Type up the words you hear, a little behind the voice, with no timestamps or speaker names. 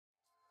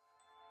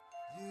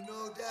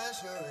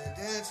Dasher and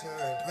Dancer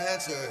and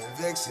Prancer and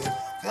Vixen,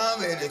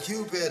 Comet and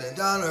Cupid and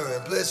Donner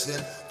and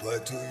Blitzen.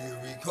 But do you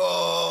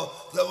recall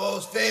the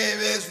most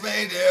famous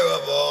reindeer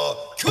of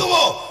all? Come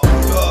on!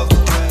 Rudolph the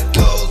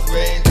red-nosed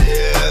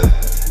reindeer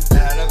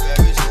had a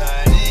very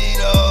shiny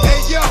nose.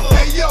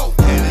 Hey yo!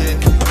 And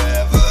if you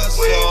ever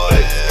saw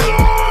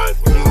him,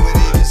 you would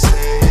even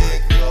say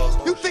it goes.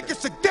 You think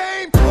it's a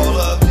game? All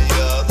of the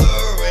other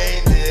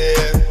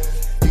reindeer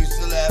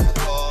used to laugh and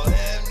call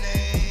him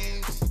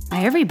names.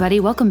 Hi, everybody.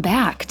 Welcome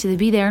back to the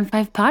Be There in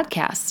 5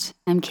 podcast.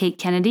 I'm Kate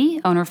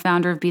Kennedy,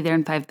 owner-founder of Be There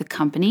in 5, the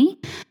company,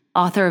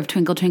 author of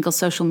Twinkle Twinkle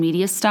Social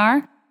Media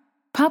Star,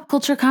 pop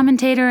culture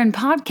commentator and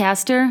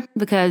podcaster,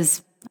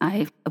 because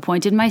I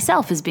appointed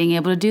myself as being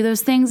able to do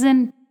those things.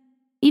 And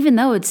even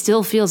though it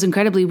still feels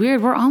incredibly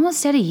weird, we're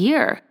almost at a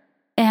year.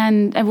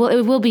 And it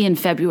will be in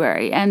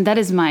February. And that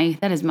is my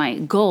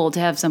goal, to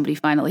have somebody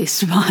finally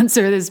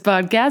sponsor this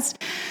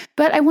podcast.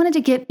 But I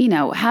wanted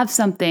to have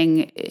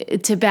something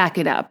to back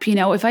it up.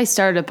 If I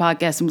started a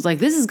podcast and was like,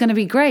 this is going to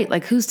be great,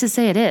 like, who's to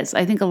say it is?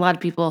 I think a lot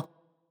of people,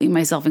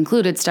 myself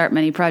included, start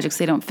many projects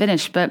they don't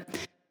finish. But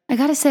I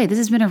got to say, this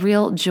has been a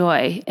real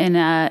joy in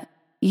a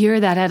year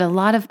that had a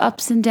lot of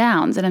ups and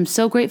downs. And I'm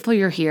so grateful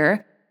you're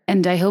here.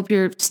 And I hope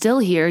you're still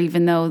here,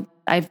 even though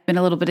I've been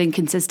a little bit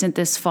inconsistent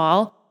this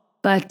fall.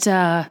 But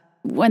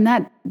when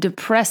that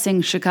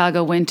depressing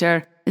Chicago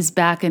winter is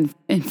back in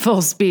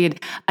full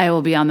speed, I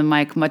will be on the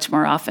mic much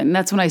more often.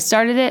 That's when I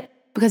started it,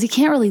 because you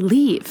can't really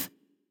leave.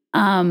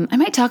 I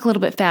might talk a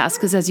little bit fast,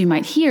 because as you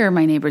might hear,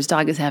 my neighbor's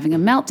dog is having a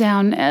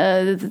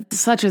meltdown.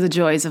 Such are the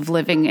joys of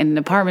living in an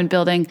apartment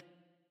building.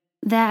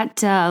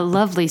 That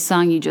lovely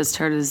song you just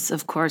heard is,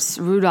 of course,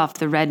 Rudolph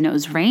the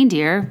Red-Nosed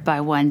Reindeer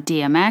by one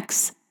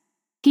DMX.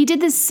 He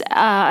did this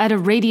at a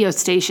radio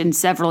station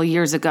several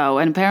years ago,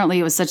 and apparently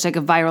it was such like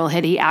a viral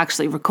hit, he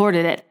actually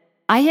recorded it.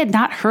 I had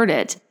not heard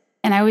it,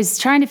 and I was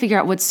trying to figure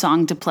out what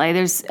song to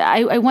play.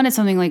 I wanted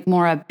something like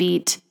more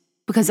upbeat,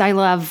 because I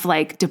love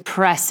like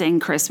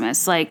depressing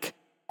Christmas. Like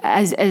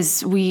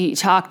as we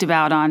talked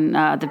about on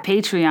the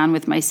Patreon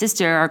with my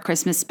sister, our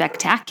Christmas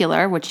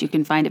Spectacular, which you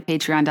can find at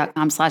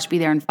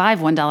patreon.com/BeThereIn5,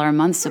 $1 a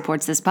month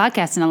supports this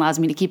podcast and allows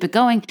me to keep it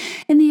going.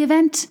 In the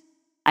event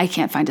I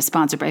can't find a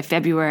sponsor by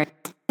February,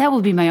 that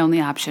will be my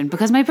only option,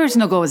 because my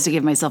personal goal is to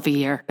give myself a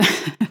year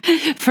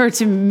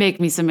to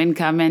make me some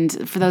income.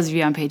 And for those of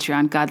you on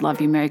Patreon, God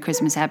love you. Merry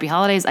Christmas, Happy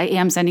Holidays. I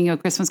am sending you a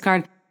Christmas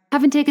card.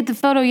 Haven't taken the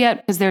photo yet,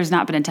 because there's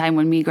not been a time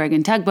when me, Greg,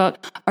 and Tugboat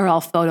are all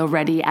photo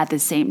ready at the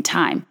same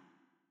time.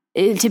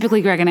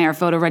 Typically, Greg and I are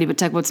photo ready, but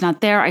Tugboat's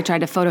not there. I tried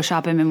to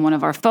Photoshop him in one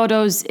of our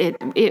photos. It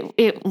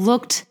didn't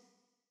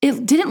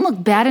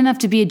look bad enough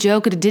to be a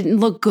joke, and it didn't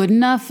look good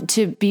enough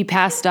to be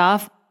passed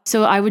off.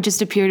 So I would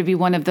just appear to be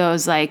one of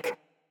those like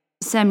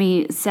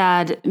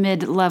semi-sad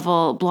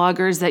mid-level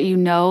bloggers that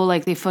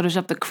like they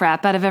Photoshop the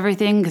crap out of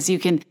everything, because you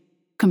can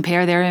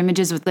compare their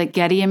images with like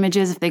Getty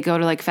images if they go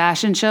to like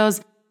fashion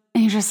shows,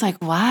 and you're just like,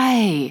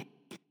 why?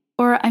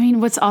 Or,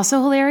 what's also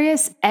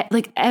hilarious,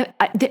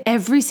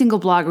 every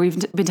single blogger,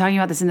 we've been talking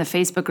about this in the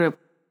Facebook group,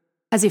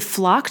 has a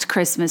flocked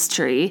Christmas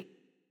tree,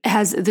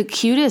 has the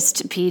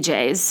cutest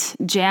PJs,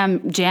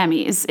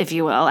 jammies, if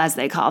you will, as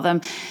they call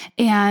them.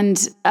 And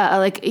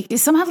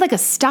some have like a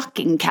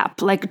stocking cap,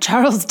 like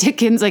Charles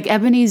Dickens, like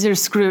Ebenezer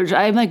Scrooge.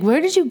 I'm like,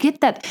 where did you get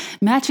that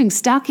matching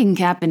stocking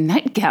cap and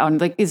nightgown?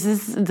 Like, is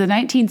this the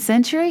 19th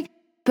century?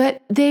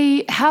 But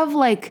they have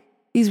like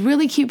these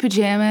really cute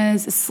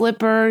pajamas,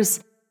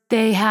 slippers.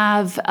 They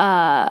have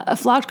a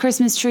flocked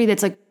Christmas tree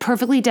that's like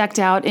perfectly decked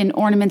out in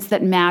ornaments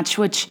that match,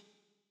 which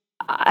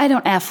I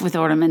don't F with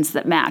ornaments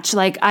that match.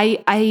 Like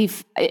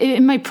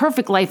in my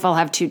perfect life, I'll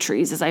have two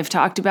trees, as I've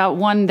talked about.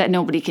 One that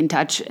nobody can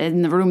touch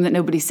in the room that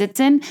nobody sits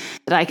in,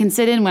 that I can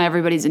sit in when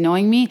everybody's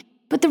annoying me.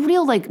 But the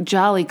real like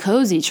jolly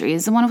cozy tree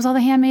is the one with all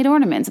the handmade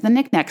ornaments and the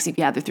knickknacks you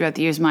gather throughout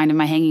the year's mind and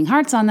my hanging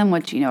hearts on them,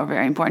 which are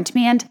very important to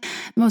me. And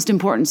most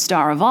important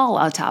star of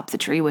all atop the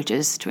tree, which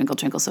is Twinkle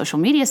Twinkle Social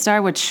Media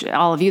Star, which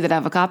all of you that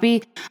have a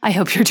copy, I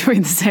hope you're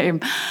doing the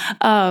same.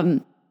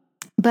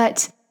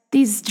 But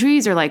these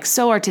trees are like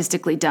so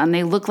artistically done.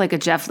 They look like a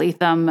Jeff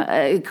Leatham,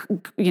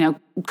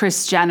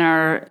 Kris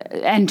Jenner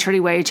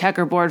entryway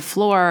checkerboard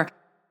floor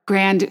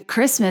grand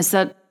Christmas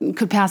that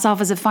could pass off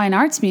as a fine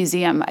arts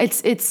museum.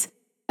 It's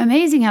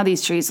amazing how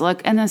these trees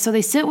look. And then so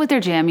they sit with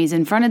their jammies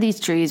in front of these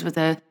trees with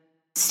a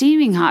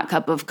steaming hot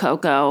cup of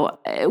cocoa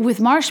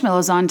with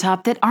marshmallows on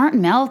top that aren't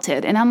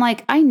melted. And I'm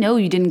like, I know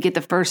you didn't get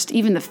the first,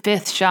 even the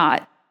fifth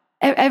shot.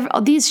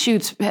 These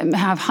shoots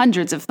have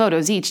hundreds of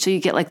photos each, so you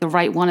get like the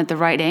right one at the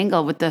right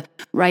angle with the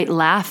right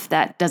laugh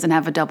that doesn't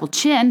have a double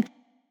chin.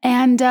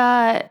 And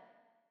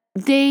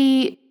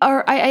they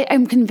are,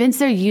 I'm convinced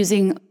they're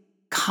using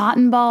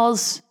cotton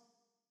balls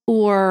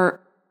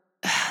or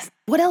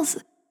what else?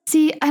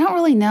 See, I don't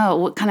really know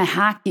what kind of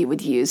hack you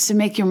would use to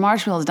make your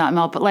marshmallows not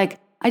melt, but like,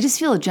 I just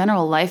feel a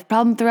general life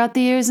problem throughout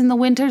the years in the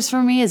winters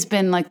for me has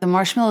been like the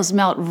marshmallows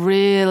melt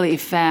really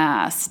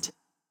fast.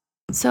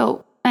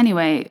 So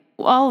anyway,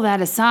 all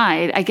that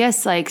aside, I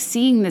guess like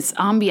seeing this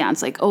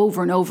ambiance like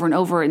over and over and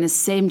over in the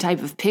same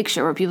type of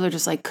picture where people are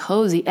just like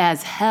cozy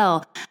as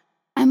hell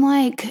I'm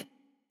like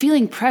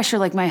feeling pressure,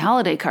 like my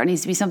holiday card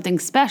needs to be something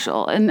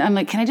special. And I'm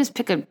like, can I just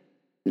pick a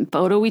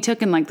photo we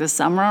took in like the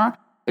summer?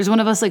 There's one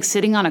of us like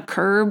sitting on a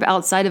curb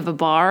outside of a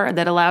bar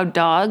that allowed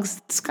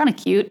dogs. It's kind of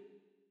cute,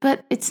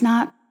 but it's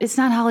not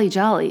holly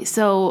jolly.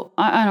 So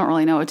I don't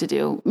really know what to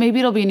do. Maybe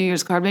it'll be a New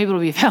Year's card. Maybe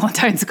it'll be a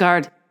Valentine's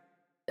card.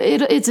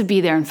 It's a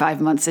be there in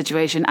 5 months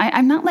situation.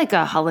 I'm not like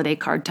a holiday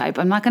card type.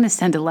 I'm not going to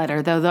send a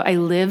letter, though I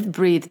live,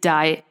 breathe,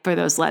 die for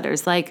those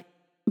letters. Like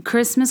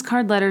Christmas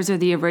card letters are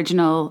the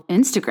original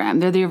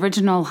Instagram. They're the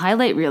original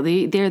highlight reel.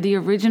 They're the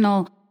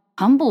original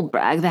humble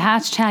brag, the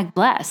hashtag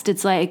blessed.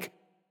 It's like,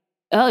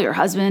 oh, your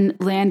husband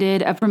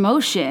landed a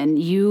promotion.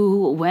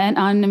 You went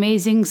on an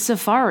amazing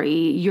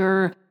safari.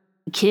 Your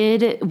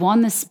kid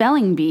won the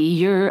spelling bee.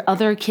 Your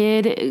other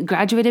kid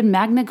graduated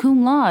magna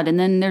cum laude. And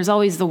then there's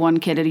always the one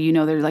kid that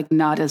they're like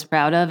not as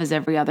proud of as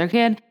every other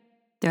kid.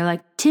 They're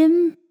like,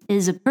 Tim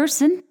is a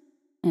person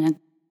in a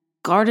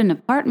garden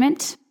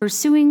apartment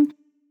pursuing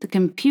the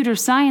computer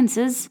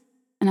sciences.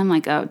 And I'm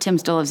like, oh, Tim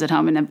still lives at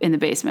home in the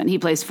basement. He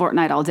plays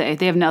Fortnite all day.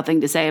 They have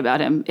nothing to say about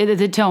him.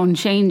 The tone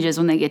changes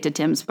when they get to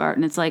Tim's part.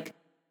 And it's like,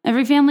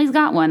 every family's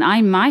got one.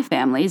 My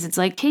family's. It's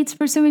like, Kate's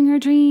pursuing her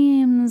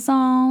dreams.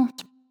 Oh,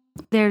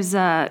 there's,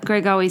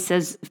 Greg always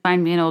says,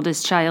 find me an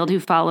oldest child who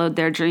followed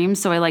their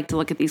dreams. So I like to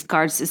look at these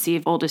cards to see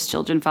if oldest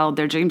children followed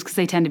their dreams because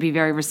they tend to be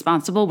very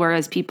responsible.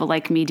 Whereas people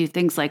like me do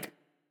things like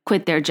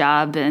quit their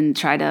job and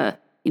try to,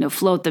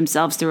 float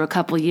themselves through a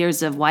couple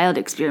years of wild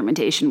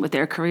experimentation with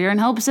their career in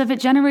hopes of it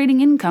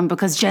generating income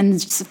because Jen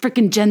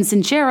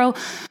Sincero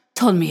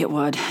told me it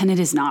would, and it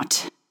is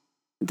not.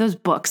 Those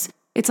books,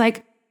 it's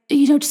like,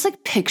 just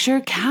like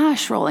picture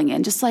cash rolling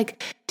in. Just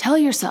like tell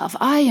yourself,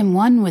 I am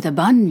one with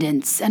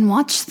abundance and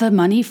watch the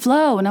money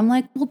flow. And I'm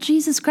like, well,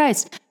 Jesus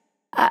Christ.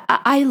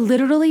 I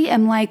literally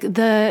am like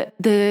that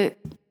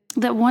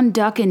one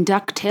duck in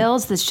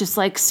DuckTales that's just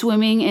like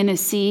swimming in a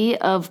sea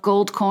of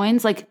gold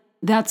coins. Like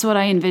that's what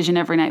I envision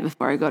every night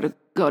before I go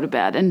to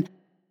bed. And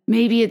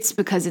maybe it's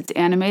because it's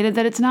animated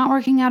that it's not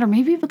working out, or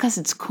maybe because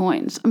it's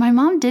coins. My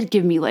mom did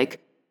give me like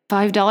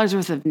 $5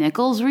 worth of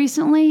nickels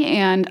recently,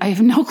 and I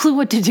have no clue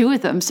what to do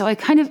with them. So I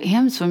kind of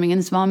am swimming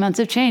in small amounts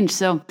of change.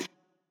 So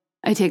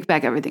I take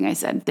back everything I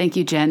said. Thank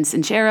you, Jen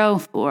Sincero,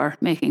 for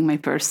making my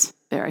purse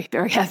very,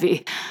 very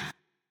heavy.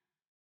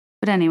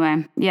 But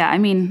anyway, yeah,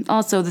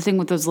 also the thing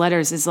with those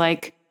letters is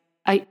like,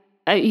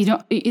 you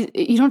don't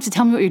have to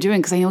tell me what you're doing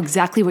because I know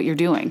exactly what you're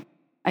doing.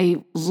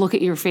 I look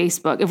at your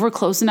Facebook. If we're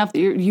close enough that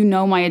you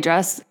know my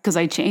address because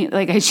I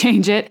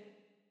change it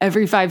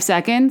every 5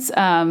 seconds.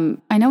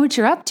 I know what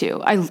you're up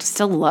to. I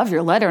still love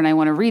your letter and I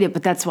want to read it,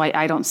 but that's why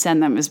I don't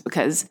send them, is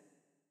because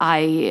I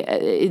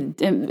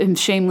am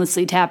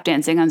shamelessly tap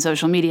dancing on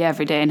social media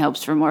every day in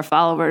hopes for more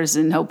followers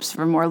and hopes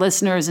for more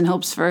listeners and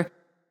hopes for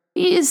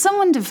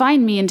someone to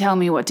find me and tell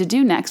me what to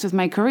do next with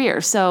my career.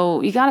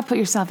 So you got to put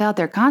yourself out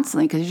there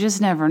constantly because you just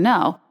never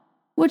know,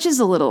 which is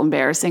a little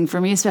embarrassing for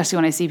me, especially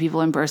when I see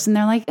people in person.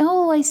 They're like,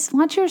 oh, I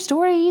watch your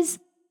stories.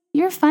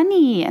 You're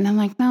funny. And I'm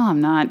like, no,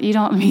 I'm not. You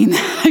don't mean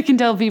that. I can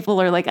tell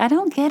people are like, I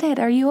don't get it.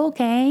 Are you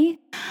okay?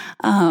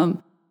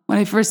 When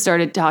I first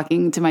started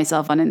talking to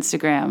myself on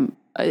Instagram,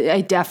 I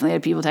definitely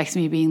had people text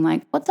me being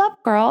like, what's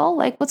up, girl?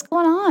 Like, what's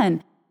going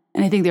on?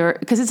 And I think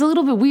because it's a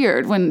little bit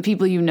weird when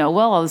people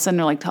well, all of a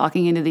sudden are like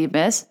talking into the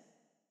abyss.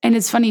 And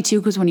it's funny too,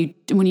 because when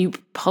you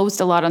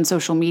post a lot on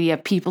social media,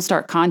 people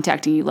start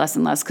contacting you less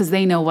and less because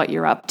they know what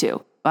you're up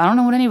to. But I don't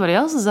know what anybody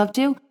else is up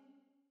to.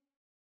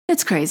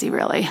 It's crazy,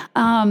 really.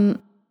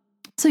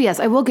 So yes,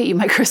 I will get you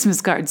my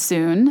Christmas card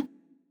soon.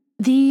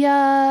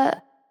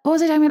 What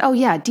was I talking about? Oh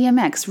yeah,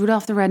 DMX,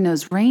 Rudolph the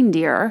Red-Nosed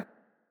Reindeer.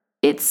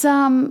 It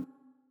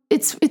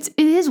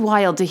is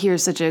wild to hear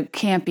such a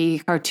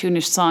campy,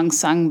 cartoonish song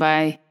sung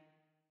by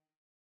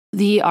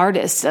the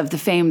artist of the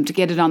famed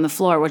Get It On the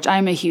Floor, which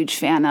I'm a huge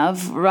fan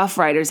of, Rough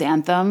Riders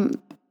Anthem.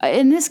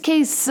 In this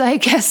case, I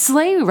guess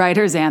Sleigh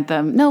Riders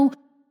Anthem. No,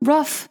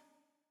 Rough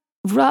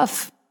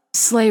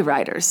Sleigh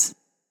Riders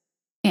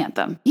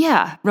Anthem.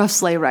 Yeah, Rough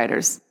Sleigh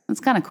Riders.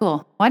 That's kind of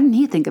cool. Why didn't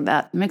he think of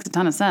that? It makes a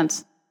ton of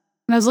sense.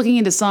 When I was looking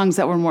into songs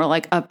that were more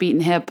like upbeat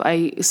and hip,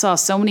 I saw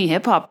so many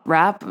hip-hop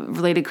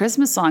rap-related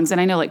Christmas songs.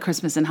 And I know like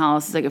Christmas in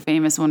Hollis is like a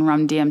famous one,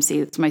 Rum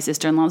DMC. It's my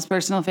sister-in-law's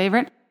personal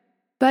favorite.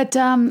 But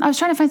I was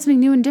trying to find something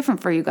new and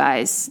different for you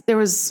guys. There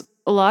was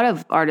a lot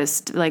of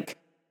artists, like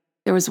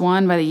there was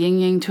one by the Ying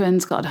Yang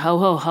Twins called Ho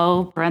Ho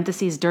Ho,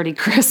 parentheses, Dirty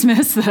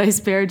Christmas, that I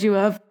spared you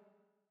of.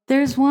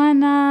 There's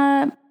one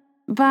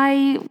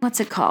by, what's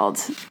it called?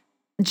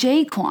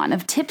 Jaquan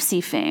of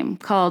Tipsy fame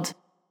called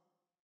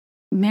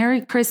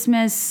Merry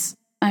Christmas.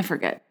 I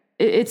forget.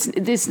 It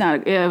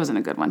wasn't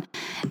a good one.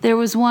 There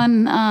was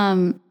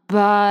one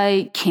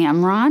by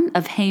Cameron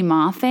of Hey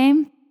Ma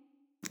fame.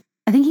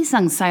 I think he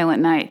sung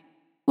Silent Night,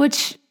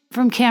 which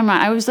from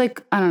Cameron, I was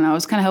like, I don't know, I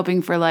was kind of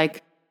hoping for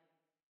like,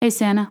 hey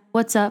Santa,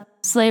 what's up?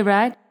 Sleigh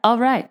ride? All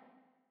right.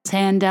 Let's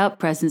hand out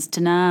presents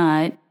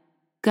tonight.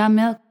 Got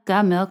milk,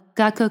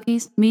 got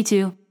cookies? Me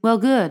too. Well,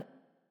 good.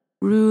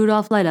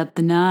 Rudolph, light up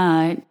the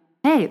night.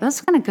 Hey, that's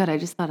kind of good. I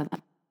just thought of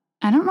that.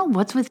 I don't know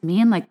what's with me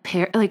and like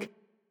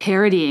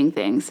parodying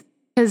things.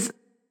 Because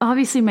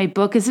obviously my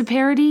book is a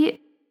parody,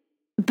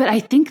 but I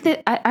think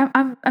that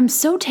I'm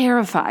so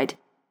terrified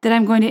that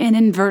I'm going to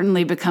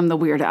inadvertently become the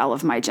Weird Al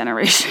of my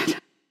generation.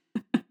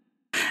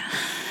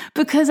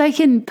 Because I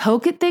can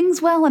poke at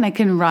things well and I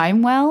can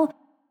rhyme well,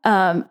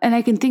 and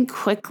I can think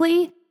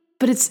quickly,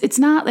 but it's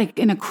not like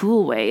in a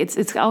cool way.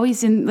 It's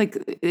always in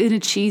a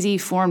cheesy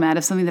format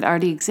of something that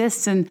already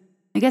exists, and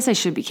I guess I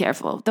should be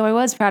careful. Though I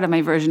was proud of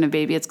my version of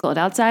Baby It's Cold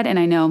Outside, and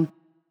I know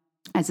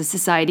as a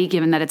society,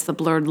 given that it's the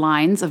blurred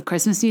lines of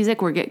Christmas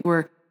music,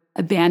 we're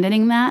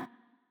abandoning that.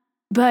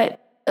 But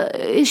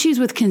issues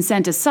with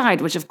consent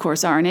aside, which of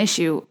course are an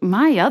issue,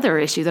 my other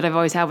issue that I've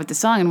always had with the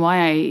song and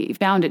why I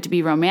found it to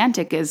be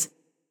romantic is,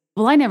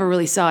 well, I never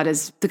really saw it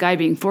as the guy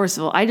being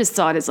forceful. I just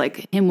saw it as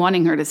like him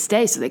wanting her to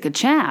stay so they could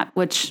chat,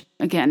 which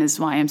again is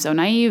why I'm so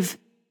naive.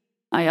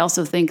 I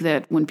also think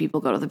that when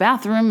people go to the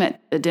bathroom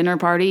at a dinner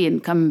party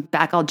and come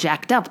back all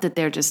jacked up, that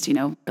they're just,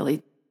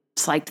 really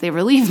psyched they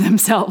relieve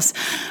themselves.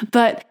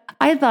 But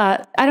I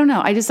thought, I don't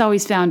know, I just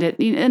always found it,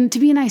 and to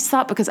be a nice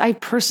thought, because I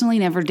personally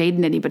never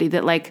dated anybody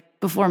that, like,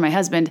 before my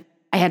husband,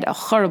 I had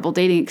horrible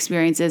dating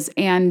experiences,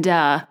 and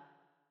I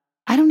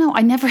don't know,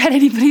 I never had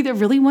anybody that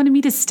really wanted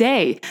me to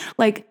stay.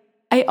 Like,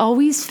 I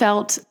always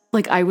felt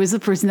like I was the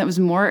person that was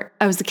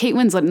I was the Kate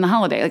Winslet in The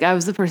Holiday. Like, I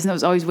was the person that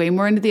was always way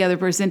more into the other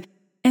person,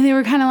 and they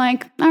were kind of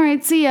like, all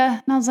right, see ya.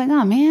 And I was like,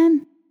 oh,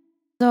 man.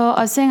 So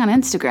I was saying on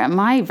Instagram,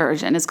 my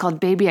version is called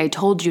Baby, I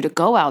Told You to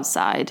Go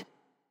Outside.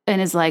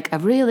 And it's like, I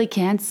really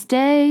can't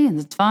stay, and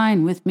it's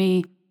fine with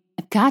me.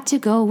 I've got to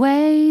go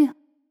away.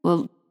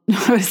 Well,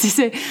 what does he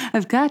say?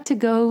 I've got to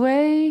go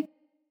away.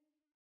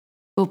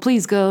 Well,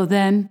 please go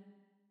then.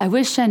 I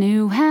wish I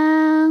knew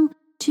how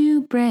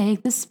to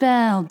break the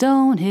spell.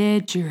 Don't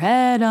hit your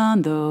head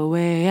on the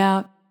way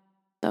out.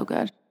 So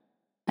good.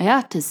 I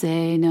ought to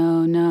say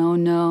no, no,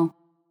 no.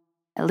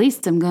 At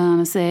least I'm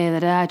gonna say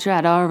that I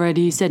tried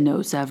already, said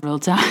no several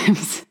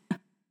times.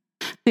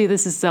 See,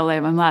 this is so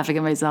lame. I'm laughing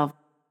at myself.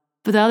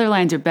 But the other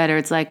lines are better.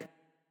 It's like,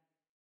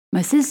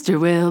 my sister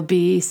will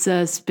be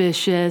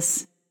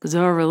suspicious because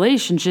our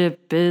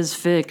relationship is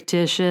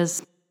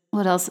fictitious.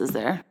 What else is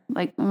there?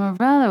 Like, my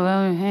brother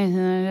will be facing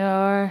the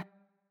door.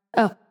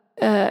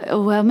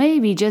 Well,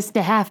 maybe just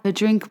a half a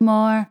drink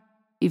more.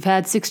 You've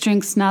had 6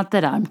 drinks, not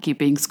that I'm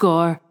keeping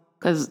score.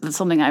 Because that's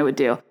something I would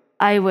do.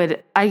 I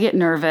get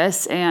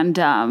nervous and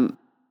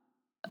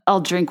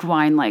I'll drink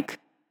wine like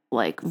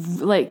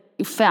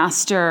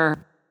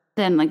faster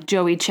than like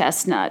Joey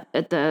Chestnut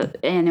at the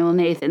annual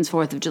Nathan's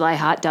 4th of July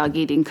hot dog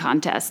eating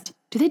contest.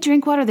 Do they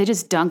drink water? They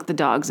just dunk the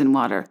dogs in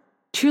water.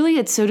 Truly,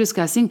 it's so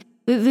disgusting.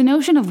 The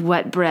notion of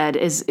wet bread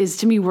is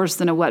to me worse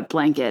than a wet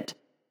blanket.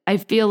 I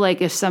feel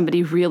like if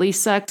somebody really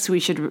sucks, we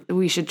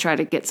should try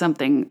to get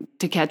something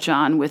to catch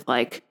on with,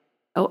 like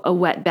a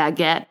wet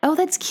baguette. Oh,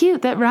 that's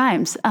cute. That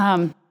rhymes.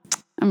 I'm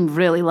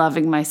really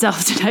loving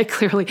myself tonight,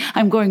 clearly.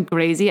 I'm going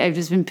crazy. I've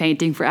just been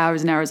painting for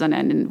hours and hours on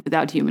end and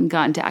without human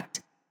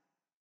contact.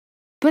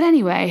 But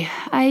anyway,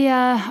 I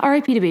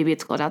R.I.P. to Baby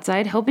It's Cold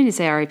Outside, hoping to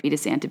say R.I.P. to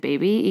Santa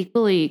Baby,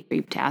 equally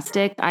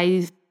creeptastic.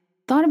 I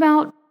thought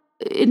about,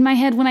 in my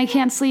head when I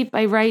can't sleep,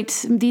 I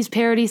write these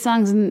parody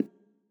songs, and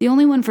the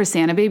only one for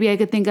Santa Baby I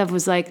could think of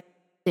was like,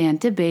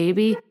 Santa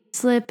Baby,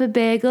 slip a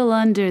bagel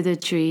under the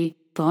tree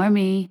for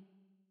me.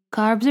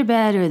 Carbs are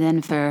better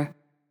than fur.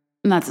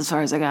 And that's as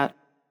far as I got.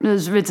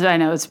 I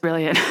know, it's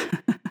brilliant.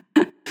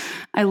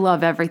 I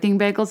love everything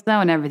bagels though,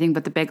 and everything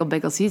but the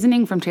bagel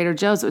seasoning from Trader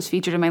Joe's that was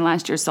featured in my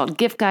last year's salt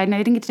gift guide, and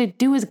I didn't get to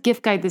do his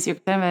gift guide this year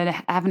because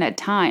I haven't had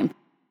time.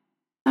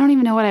 I don't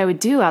even know what I would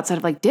do outside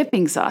of like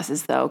dipping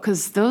sauces though,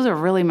 because those are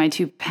really my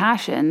 2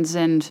 passions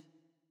and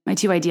my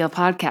 2 ideal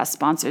podcast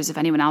sponsors, if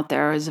anyone out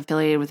there is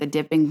affiliated with a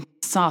dipping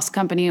sauce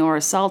company or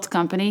a salt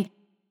company.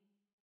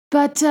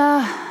 But,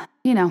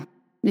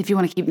 if you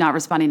want to keep not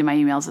responding to my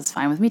emails, it's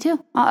fine with me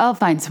too. I'll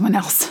find someone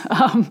else.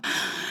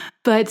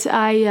 But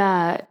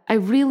I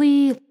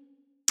really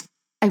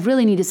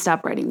need to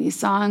stop writing these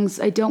songs.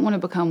 I don't want to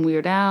become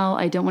Weird Al.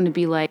 I don't want to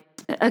be like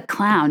a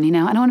clown, I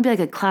don't want to be like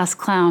a class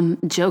clown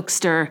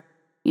jokester,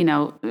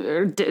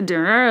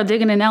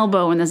 digging an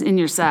elbow in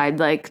your side.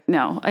 Like,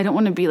 no, I don't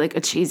want to be like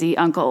a cheesy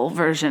uncle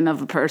version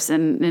of a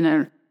person in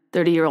a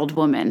 30-year-old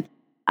woman.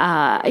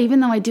 Even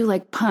though I do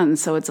like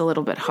puns, so it's a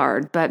little bit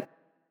hard. But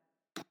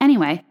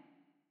anyway,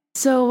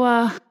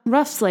 so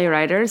Rough Sleigh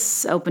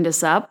Riders opened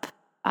us up.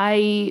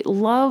 I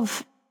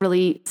love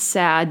really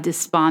sad,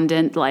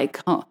 despondent, like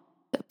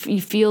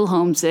you feel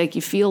homesick,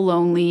 you feel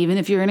lonely, even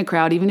if you're in a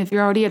crowd, even if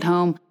you're already at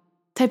home,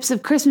 types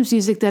of Christmas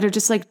music that are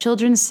just like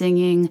children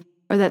singing,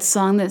 or that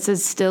song that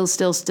says still,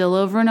 still, still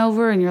over and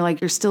over, and you're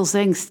like, you're still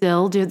saying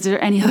still. Is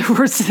there any other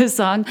words to this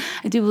song?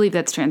 I do believe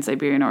that's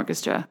Trans-Siberian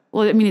Orchestra.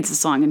 Well, I mean, it's a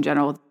song in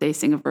general they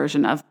sing a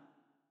version of.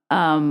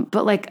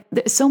 But like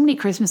so many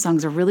Christmas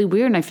songs are really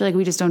weird, and I feel like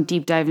we just don't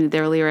deep dive into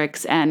their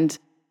lyrics, and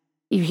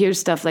you hear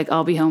stuff like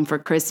I'll be home for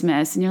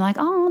Christmas, and you're like,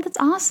 oh, that's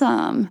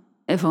awesome.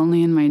 If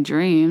only in my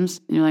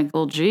dreams. And you're like,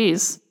 well,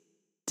 geez,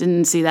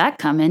 didn't see that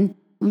coming.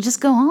 Well, just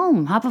go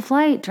home, hop a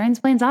flight, trains,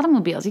 planes,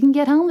 automobiles. You can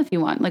get home if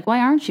you want. Like, why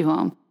aren't you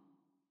home?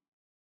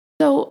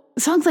 So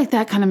songs like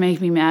that kind of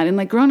make me mad. And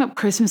like Grown Up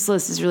Christmas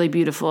List is really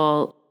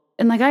beautiful.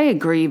 And like, I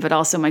agree, but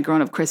also my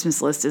Grown Up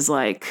Christmas List is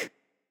like,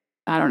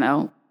 I don't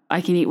know,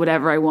 I can eat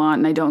whatever I want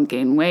and I don't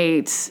gain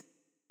weight.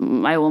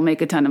 I will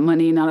make a ton of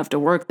money, not have to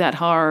work that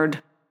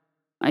hard.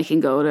 I can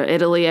go to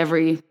Italy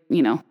every,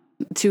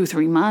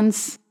 2-3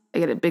 months. I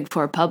get a Big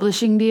Four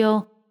publishing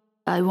deal.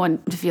 I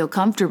want to feel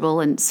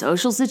comfortable in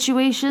social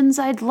situations.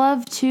 I'd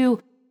love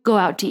to go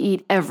out to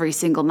eat every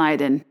single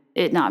night and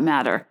it not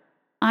matter.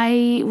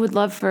 I would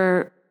love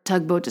for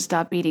Tugboat to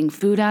stop eating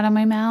food out of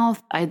my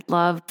mouth. I'd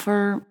love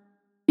for,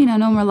 no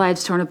more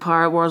lives torn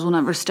apart. Wars will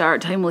never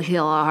start. Time will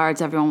heal our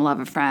hearts. Everyone will have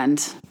a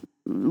friend.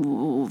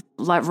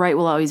 Right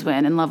will always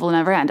win and love will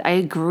never end. I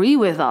agree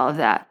with all of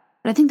that.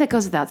 But I think that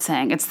goes without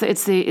saying. It's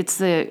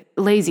the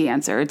lazy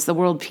answer. It's the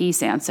world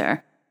peace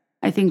answer.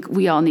 I think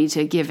we all need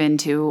to give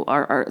into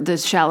the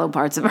shallow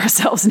parts of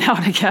ourselves now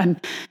and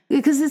again.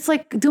 Because it's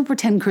like, don't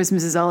pretend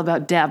Christmas is all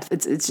about depth.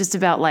 It's just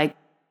about like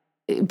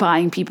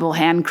buying people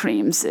hand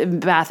creams,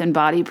 bath and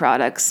body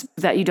products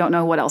that you don't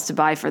know what else to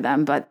buy for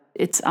them, but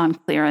it's on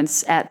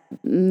clearance at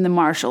the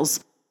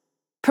Marshall's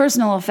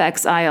personal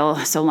effects aisle,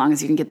 so long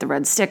as you can get the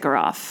red sticker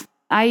off.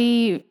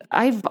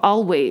 I've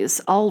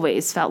always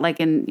felt like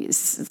in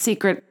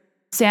secret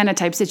Santa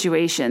type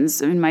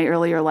situations in my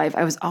earlier life,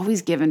 I was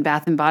always given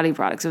bath and body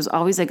products. It was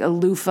always like a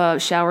loofah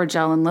shower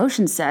gel and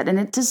lotion set. And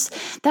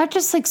that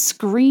just like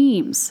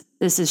screams,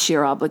 this is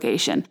sheer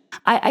obligation.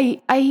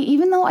 I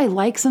even though I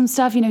like some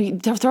stuff, you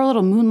throw a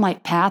little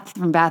Moonlight Path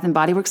from Bath and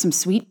Body Works, some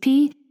sweet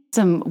pea,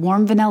 some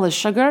warm vanilla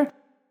sugar.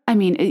 I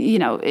mean,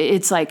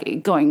 it's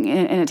like going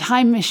in a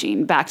time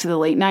machine back to the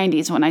late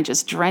 90s when I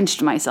just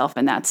drenched myself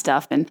in that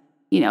stuff and,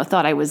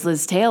 thought I was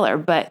Liz Taylor.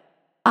 But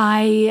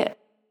I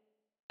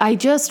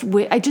just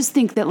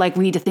think that like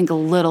we need to think a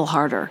little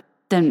harder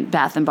than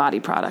Bath and Body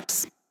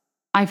products.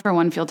 I, for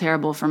one, feel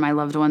terrible for my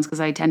loved ones because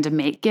I tend to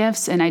make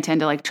gifts and I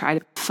tend to like try to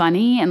be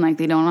funny and like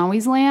they don't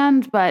always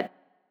land. But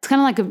it's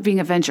kind of like being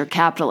a venture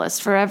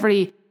capitalist. For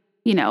every,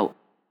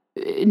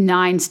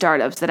 9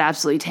 startups that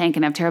absolutely tank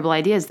and have terrible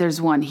ideas,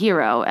 there's one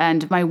hero.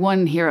 And my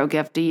one hero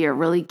gift a year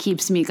really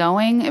keeps me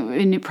going.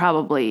 And it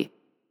probably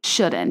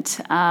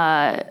shouldn't.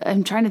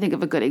 I'm trying to think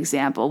of a good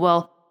example.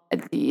 Well,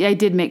 I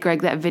did make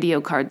Greg that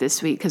video card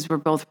this week because we're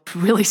both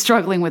really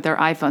struggling with our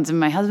iPhones. And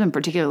my husband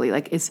particularly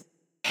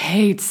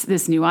hates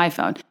this new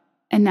iPhone.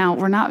 And now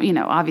we're not,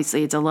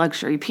 obviously it's a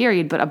luxury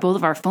period, but both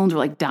of our phones were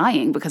like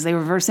dying because they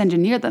reverse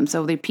engineered them.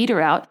 So they peter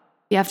out.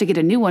 You have to get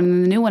a new one.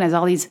 And the new one has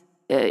all these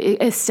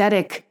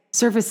aesthetic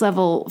surface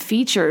level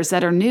features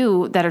that are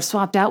new, that are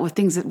swapped out with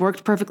things that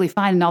worked perfectly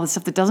fine. And all the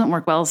stuff that doesn't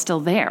work well is still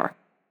there.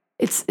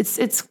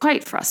 It's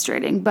quite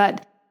frustrating,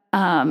 but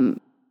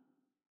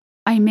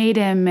I made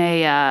him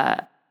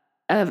a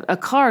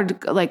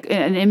card, like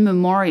an in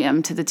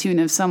memoriam to the tune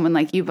of Someone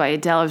Like You by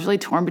Adele. I was really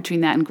torn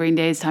between that and Green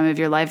Day's Time of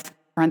Your Life,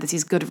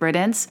 parentheses, Good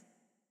Riddance,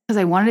 because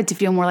I wanted it to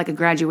feel more like a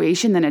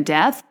graduation than a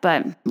death,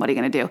 but what are you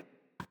going to do?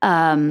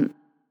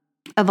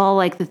 Of all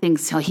like the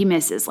things he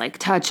misses, like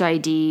Touch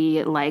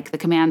ID, like the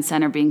command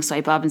center being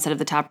swipe up instead of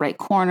the top right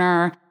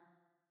corner,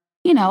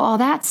 all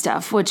that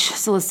stuff, which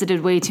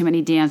solicited way too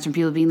many DMs from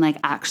people being like,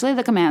 actually,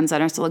 the command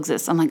center still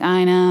exists. I'm like,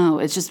 I know.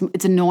 It's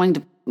annoying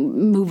to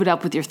move it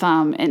up with your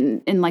thumb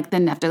and like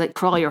then have to like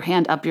crawl your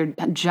hand up your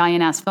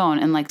giant ass phone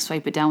and like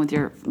swipe it down with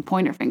your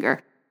pointer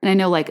finger. And I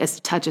know like a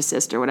touch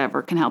assist or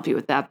whatever can help you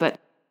with that, but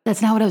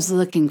that's not what I was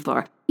looking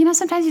for.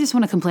 Sometimes you just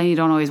want to complain. You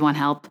don't always want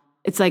help.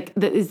 It's like,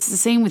 it's the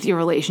same with your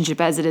relationship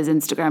as it is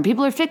Instagram.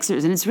 People are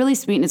fixers and it's really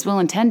sweet and it's well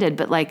intended,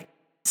 but like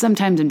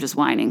sometimes I'm just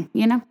whining,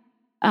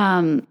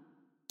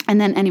 And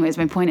then anyways,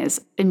 my point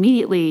is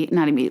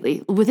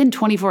within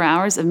 24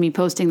 hours of me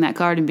posting that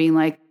card and being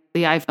like,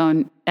 the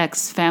iPhone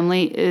X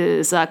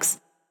family sucks,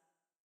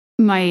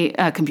 my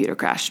computer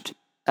crashed.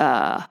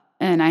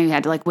 And I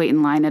had to like wait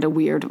in line at a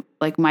weird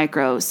like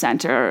micro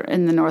center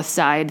in the north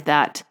side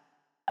that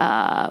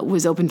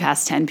was open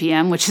past 10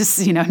 p.m., which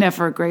is,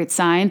 never a great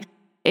sign.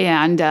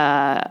 And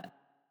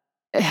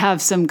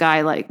have some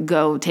guy like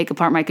go take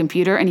apart my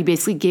computer, and he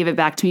basically gave it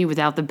back to me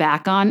without the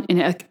back on,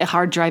 in a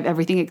hard drive,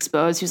 everything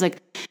exposed. He was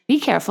like, be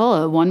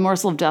careful, one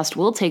morsel of dust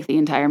will take the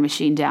entire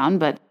machine down,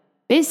 but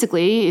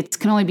basically it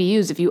can only be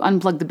used if you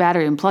unplug the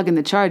battery and plug in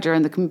the charger,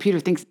 and the computer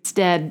thinks it's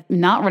dead,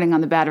 not running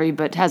on the battery,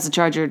 but has the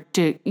charger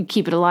to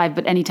keep it alive.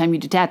 But anytime you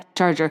detach the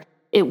charger,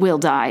 it will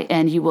die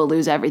and you will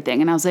lose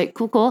everything. And I was like,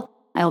 cool.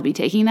 I'll be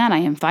taking that. I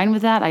am fine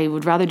with that. I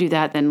would rather do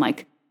that than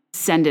like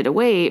send it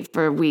away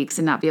for weeks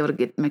and not be able to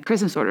get my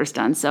Christmas orders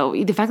done. So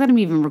the fact that I'm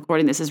even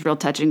recording this is real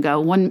touch and go.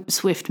 One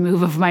swift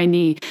move of my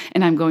knee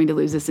and I'm going to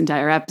lose this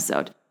entire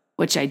episode,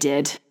 which I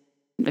did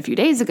a few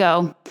days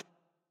ago.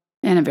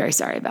 And I'm very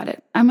sorry about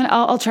it.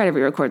 I'll try to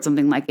re-record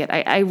something like it.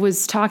 I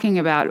was talking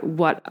about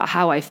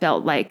how I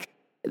felt like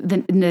the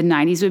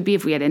 90s would be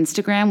if we had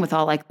Instagram with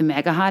all like the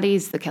mega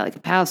hotties, the Kelly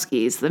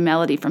Kapowskis, the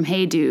Melody from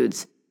Hey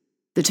Dudes,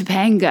 the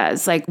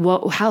Topangas, like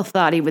how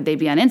thoughty would they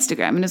be on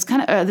Instagram? And it's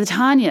kind of the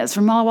Tanyas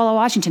from Walla Walla,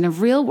 Washington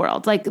of Real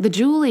World, like the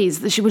Julies.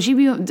 Would she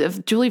be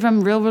Julie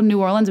from Real World New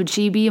Orleans? Would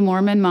she be a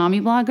Mormon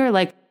mommy blogger?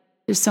 Like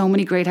there's so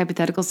many great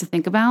hypotheticals to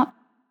think about.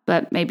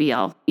 but maybe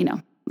I'll,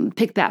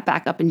 pick that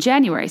back up in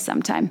January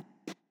sometime.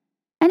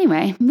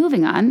 Anyway,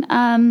 moving on.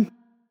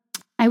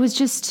 I was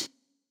just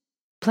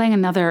playing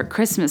another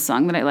Christmas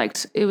song that I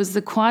liked. It was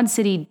the Quad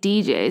City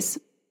DJs.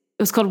 It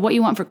was called What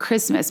You Want for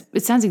Christmas.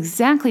 It sounds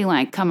exactly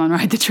like Come On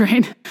Ride the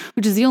Train,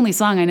 which is the only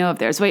song I know of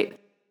theirs. I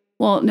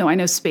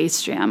know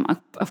Space Jam,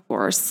 of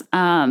course.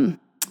 But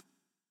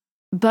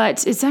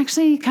it's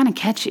actually kind of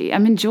catchy.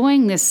 I'm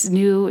enjoying this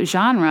new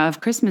genre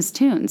of Christmas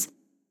tunes.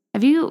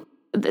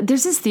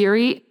 There's this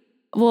theory.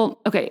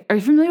 Well, okay, are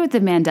you familiar with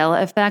the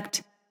Mandela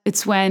effect?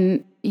 It's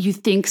when you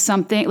think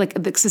something,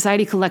 like the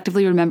society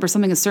collectively remembers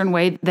something a certain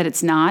way that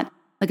it's not.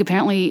 Like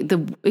apparently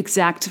the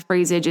exact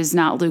phrasage is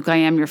not Luke, I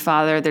am your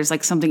father. There's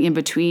like something in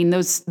between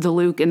the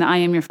Luke and the I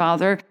am your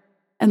father.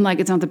 And like,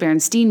 it's not the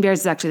Berenstain Bears,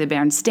 it's actually the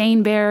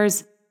Berenstain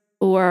Bears.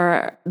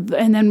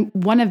 And then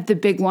one of the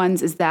big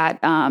ones is that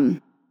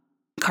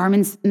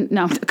Carmen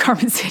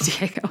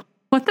Sandiego.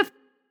 What the?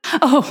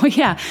 Oh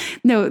yeah,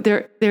 no,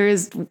 there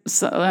is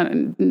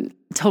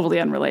totally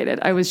unrelated.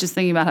 I was just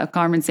thinking about how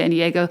Carmen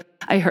Sandiego.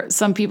 I heard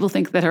some people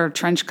think that her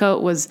trench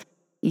coat was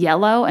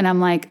yellow, and I'm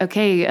like,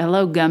 okay,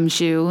 hello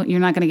gumshoe, you're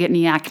not going to get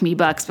any Acme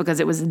bucks because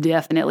it was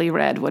definitely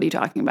red. What are you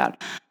talking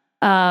about?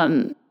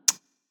 And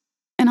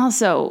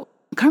also,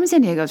 Carmen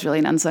Sandiego is really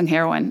an unsung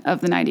heroine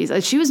of the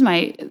 90s.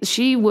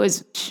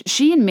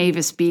 She and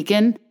Mavis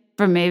Beacon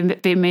from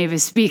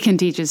Mavis Beacon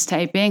Teaches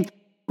Typing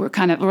were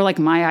like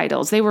my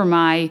idols. They were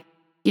my,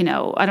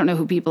 I don't know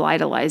who people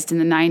idolized in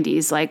the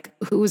 90s. Like,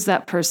 who was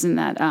that person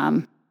that,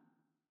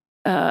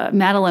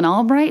 Madeleine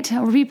Albright?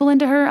 Were people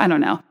into her? I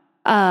don't know.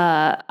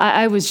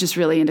 I was just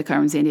really into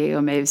Carmen Sandiego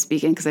and Mavis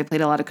Beacon because I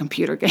played a lot of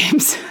computer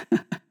games.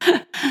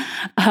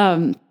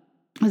 What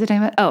was I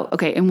talking about? Oh,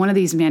 okay. And one of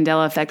these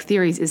Mandela effect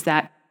theories is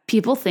that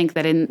people think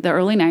that in the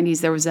early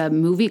 90s, there was a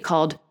movie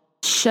called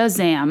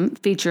Shazam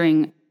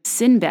featuring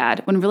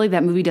Sinbad, when really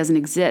that movie doesn't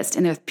exist.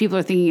 And people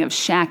are thinking of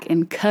Shaq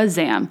and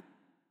Kazam.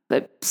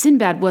 But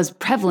Sinbad was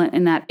prevalent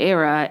in that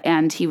era,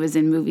 and he was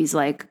in movies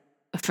like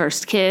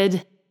First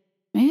Kid.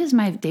 Maybe it was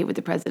My Date with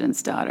the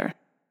President's Daughter.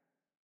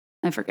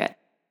 I forget.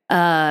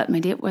 My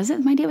Date with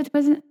the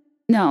President?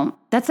 No,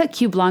 that's that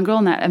cute blonde girl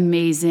in that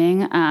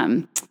amazing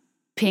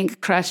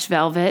pink crushed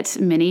velvet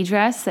mini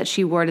dress that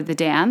she wore to the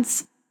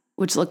dance,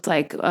 which looked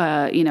like,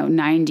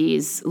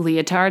 90s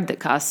leotard that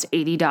cost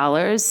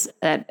 $80.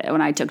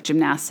 When I took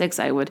gymnastics,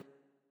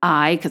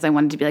 because I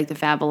wanted to be like the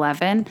Fab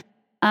 11.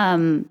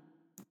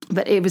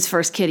 But it was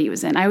First Kid he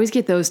was in. I always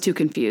get those two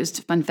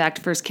confused. Fun fact,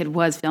 First Kid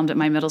was filmed at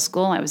my middle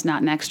school. I was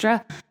not an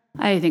extra.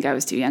 I think I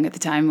was too young at the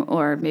time,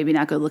 or maybe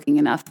not good looking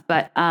enough.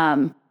 But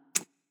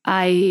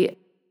I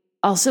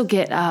also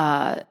get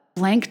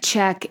Blank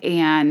Check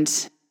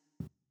and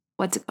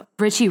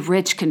Richie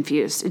Rich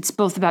confused. It's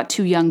both about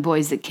two young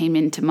boys that came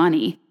into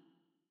money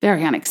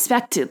very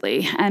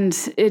unexpectedly. And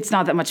it's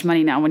not that much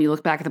money now. When you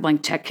look back at the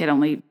Blank Check kid,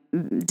 only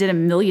did $1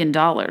 million.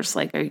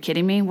 Like, are you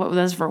kidding me? What was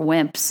those for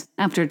wimps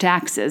after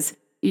taxes?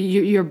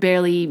 You're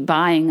barely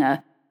buying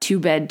a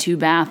 2-bed,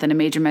 2-bath in a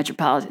major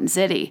metropolitan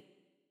city.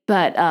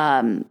 But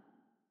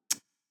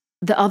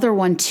the other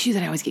one, too,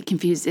 that I always get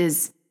confused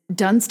is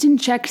Dunstan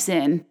checks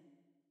in.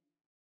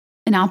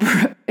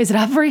 Is it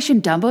Operation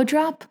Dumbo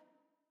Drop?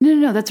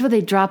 No. That's where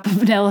they drop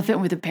an elephant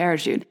with a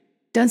parachute.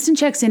 Dunstan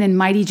checks in and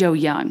Mighty Joe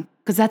Young.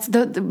 Because that's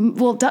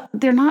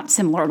they're not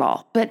similar at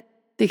all. But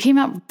they came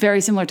out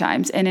very similar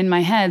times. And in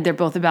my head, they're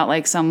both about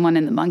like someone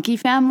in the monkey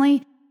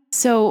family.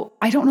 So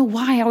I don't know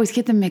why I always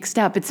get them mixed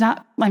up. It's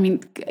not,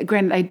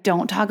 granted, I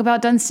don't talk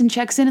about Dunstan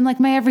checks in like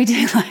my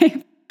everyday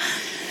life.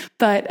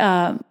 But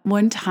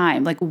one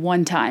time,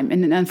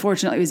 and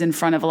unfortunately it was in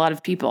front of a lot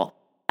of people,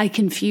 I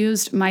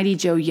confused Mighty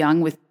Joe Young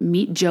with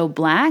Meet Joe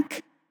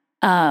Black.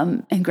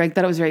 And Greg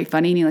thought it was very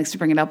funny, and he likes to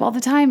bring it up all the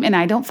time. And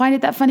I don't find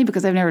it that funny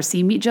because I've never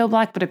seen Meet Joe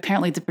Black, but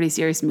apparently it's a pretty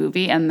serious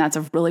movie, and that's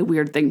a really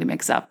weird thing to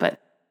mix up. But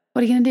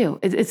what are you going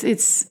to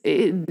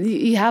do?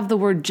 You have the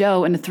word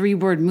Joe in a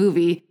 3-word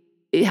movie.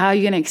 How are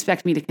you going to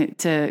expect me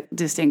to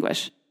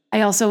distinguish? I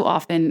also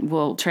often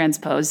will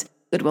transpose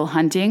Good Will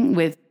Hunting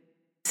with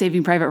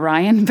Saving Private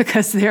Ryan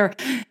because they're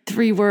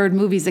 3-word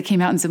movies that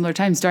came out in similar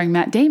times starring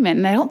Matt Damon.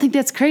 And I don't think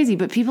that's crazy,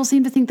 but people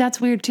seem to think that's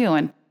weird too.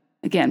 And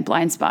again,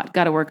 blind spot,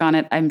 got to work on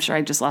it. I'm sure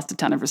I just lost a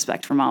ton of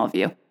respect from all of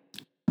you.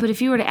 But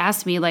if you were to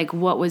ask me,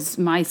 what was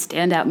my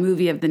standout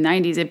movie of the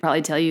 90s, I'd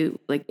probably tell you,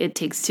 It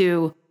Takes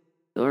Two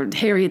or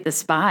Harriet the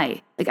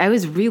Spy. I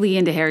was really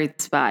into Harriet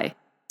the Spy.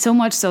 So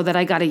much so that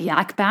I got a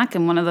yak back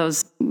in one of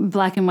those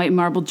black and white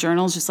marbled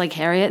journals, just like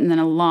Harriet, and then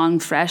a long,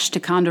 fresh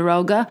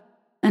Ticonderoga.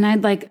 And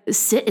I'd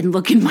sit and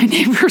look in my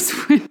neighbor's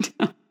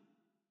window.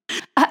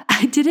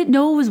 I didn't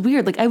know it was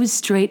weird. I was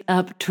straight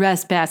up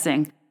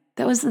trespassing.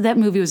 That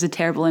movie was a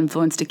terrible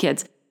influence to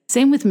kids.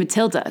 Same with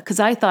Matilda, because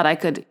I thought I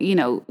could,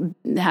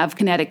 have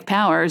kinetic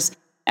powers,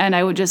 and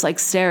I would just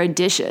stare at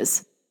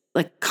dishes,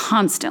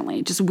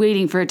 constantly, just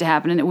waiting for it to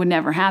happen, and it would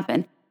never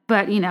happen.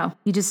 But, you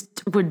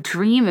just would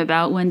dream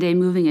about one day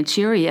moving a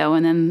Cheerio,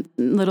 and then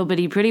Little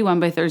Bitty Pretty One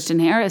by Thurston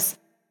Harris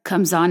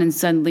comes on, and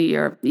suddenly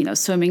you're,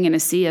 swimming in a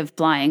sea of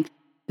flying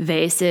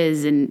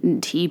vases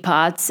and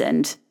teapots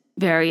and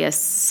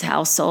various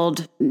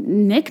household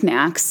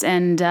knickknacks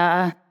and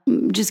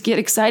just get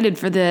excited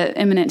for the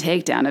imminent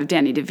takedown of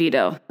Danny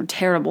DeVito, her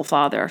terrible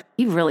father.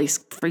 He really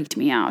freaked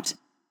me out.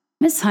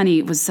 Miss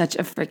Honey was such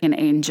a freaking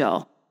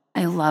angel.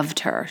 I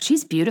loved her.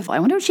 She's beautiful. I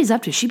wonder what she's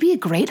up to. She'd be a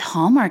great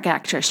Hallmark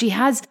actress. She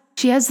has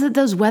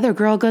those weather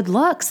girl good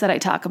looks that I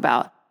talk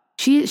about.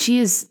 She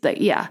is like,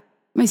 yeah.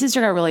 My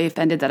sister got really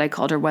offended that I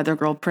called her weather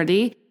girl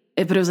pretty,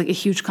 but it was like a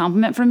huge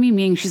compliment from me,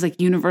 meaning she's like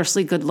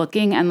universally good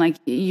looking and like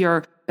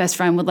your best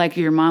friend would like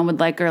her, your mom would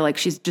like her. Like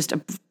she's just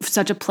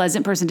such a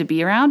pleasant person to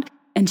be around.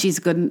 And she's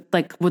good,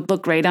 like would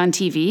look great on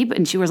TV,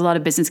 and she wears a lot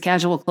of business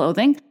casual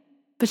clothing.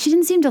 But she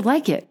didn't seem to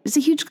like it. It's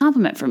a huge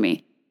compliment for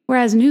me.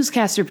 Whereas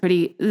newscaster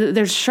pretty,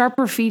 there's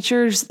sharper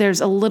features.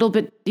 There's a little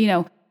bit,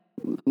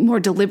 more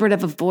deliberate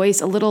of a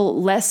voice, a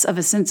little less of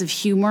a sense of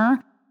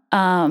humor,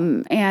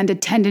 and a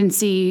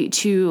tendency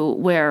to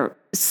wear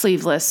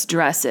sleeveless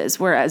dresses.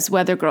 Whereas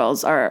weather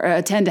girls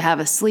tend to have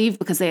a sleeve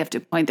because they have to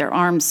point their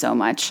arms so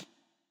much.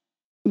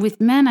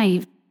 With men,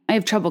 I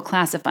have trouble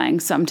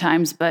classifying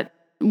sometimes, but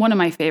one of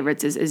my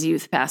favorites is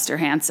Youth Pastor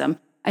Handsome.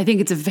 I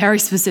think it's a very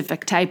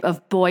specific type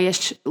of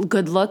boyish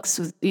good looks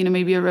with,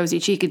 maybe a rosy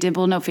cheek, a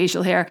dimple, no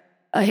facial hair,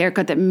 a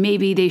haircut that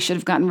maybe they should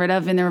have gotten rid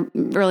of in their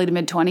early to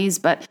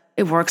mid-20s, but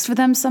it works for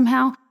them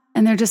somehow.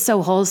 And they're just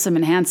so wholesome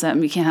and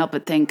handsome. You can't help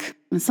but think,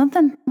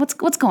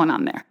 what's going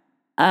on there?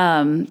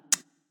 I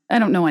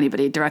don't know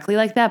anybody directly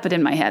like that, but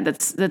in my head,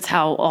 that's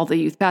how all the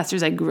youth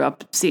pastors I grew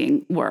up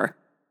seeing were.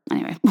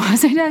 Anyway, what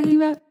was I talking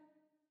about?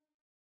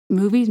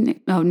 Movies?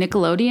 Oh,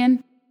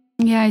 Nickelodeon?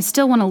 Yeah, I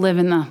still want to live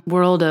in the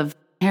world of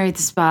Harriet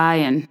the Spy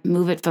and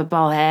Move It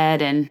Football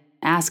Head and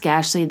Ask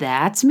Ashley,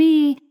 That's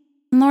Me.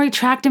 And Lori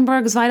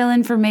Trachtenberg's Vital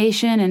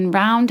Information and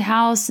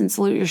Roundhouse and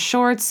Salute Your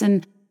Shorts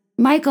and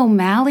Mike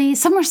O'Malley,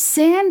 Summer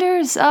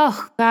Sanders.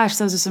 Oh, gosh,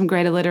 those are some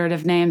great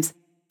alliterative names.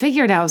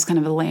 Figured Out was kind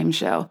of a lame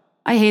show.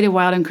 I hated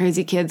Wild and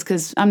Crazy Kids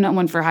because I'm not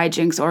one for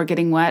hijinks or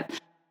getting wet.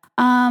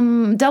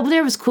 Double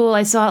Dare was cool.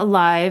 I saw it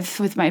live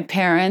with my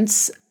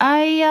parents.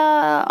 I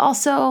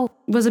also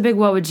was a big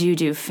What Would You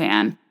Do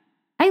fan.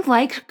 I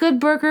liked Good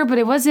Burger, but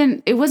it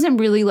wasn't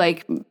really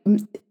like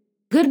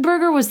Good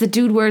Burger was the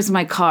Dude Where's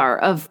My Car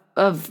of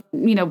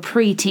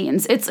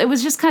preteens. It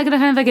was just kind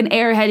of like an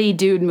airheady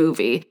dude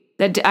movie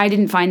that I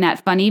didn't find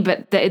that funny,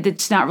 but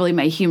it's not really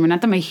my humor.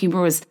 Not that my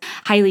humor was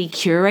highly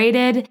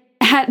curated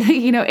at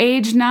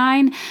age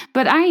 9,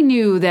 but I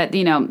knew that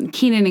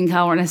Kenan and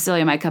Kel weren't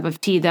necessarily my cup of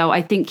tea. Though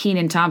I think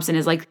Kenan Thompson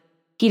is like,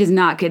 he does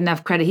not get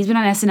enough credit. He's been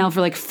on SNL for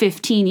like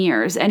 15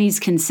 years and he's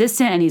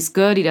consistent and he's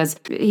good.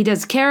 He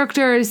does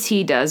characters.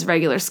 He does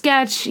regular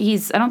sketch. I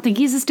don't think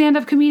he's a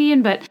stand-up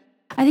comedian, but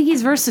I think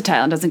he's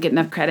versatile and doesn't get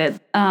enough credit.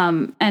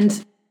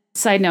 And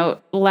side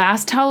note,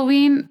 last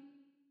Halloween,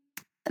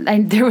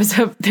 there was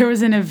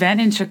an event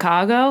in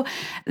Chicago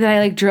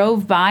that I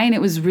drove by and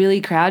it was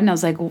really crowded and I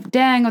was like,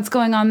 dang, what's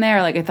going on there?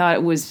 I thought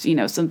it was,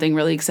 something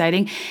really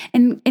exciting.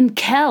 And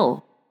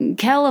Kel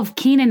of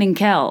Kenan and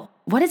Kel.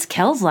 What is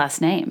Kel's last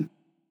name?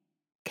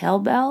 Kel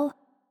Bell?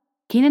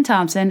 Kenan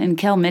Thompson and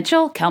Kel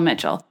Mitchell? Kel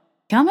Mitchell.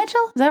 Kel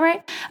Mitchell? Is that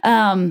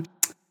right?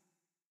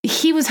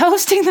 He was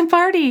hosting the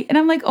party. And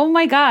I'm like, oh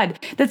my God,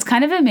 that's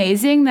kind of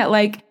amazing that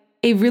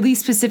a really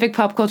specific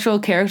pop cultural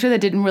character that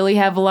didn't really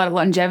have a lot of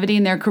longevity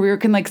in their career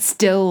can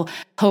still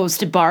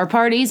host bar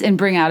parties and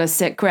bring out a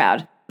sick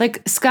crowd.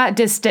 Scott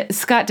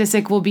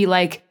Disick will be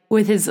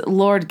with his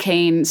Lord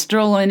Kane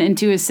strolling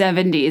into his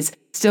 70s,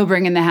 still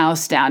bringing the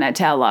house down at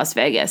Tao Las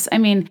Vegas. I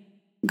mean,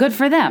 good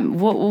for them.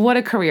 What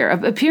a career.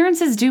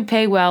 Appearances do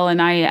pay well,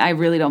 and I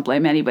really don't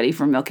blame anybody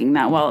for milking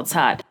that while it's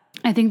hot.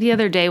 I think the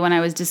other day when I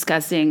was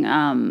discussing,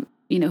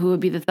 who would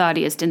be the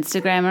thoughtiest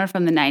Instagrammer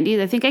from the 90s,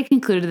 I think I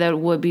concluded that it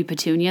would be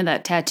Petunia,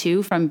 that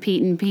tattoo from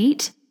Pete and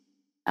Pete.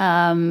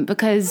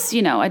 Because,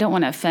 I don't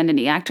want to offend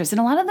any actress, and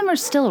a lot of them are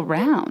still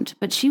around.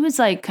 But she was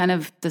kind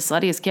of the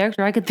sluttiest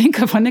character I could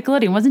think of on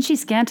Nickelodeon. Wasn't she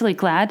scantily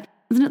clad?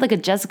 Wasn't it like a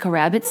Jessica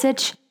Rabbit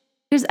sitch?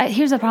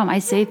 Here's the problem. I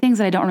say things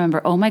that I don't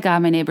remember. Oh my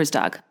God, my neighbor's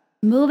dog.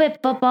 Move it,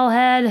 football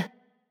head.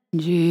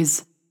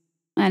 Jeez.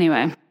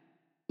 Anyway,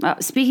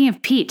 speaking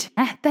of Pete,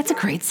 that's a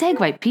great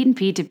segue. Pete and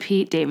Pete to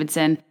Pete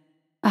Davidson.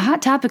 A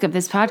hot topic of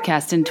this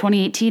podcast in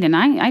 2018, and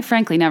I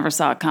frankly never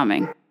saw it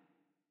coming.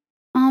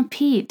 Oh,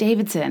 Pete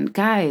Davidson.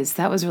 Guys,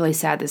 that was really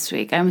sad this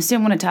week. I almost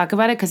didn't want to talk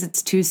about it because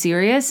it's too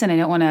serious and I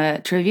don't want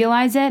to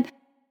trivialize it.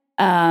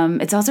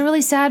 It's also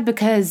really sad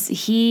because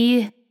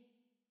he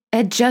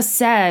had just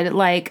said,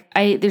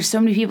 there's so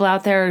many people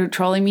out there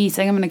trolling me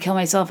saying I'm going to kill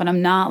myself, and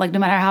I'm not, no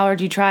matter how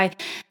hard you try.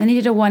 Then he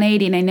did a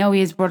 180, and I know he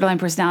has borderline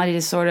personality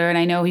disorder, and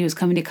I know he was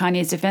coming to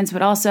Kanye's defense,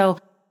 but also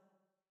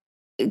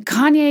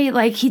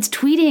Kanye, he's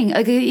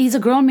tweeting, he's a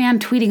grown man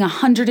tweeting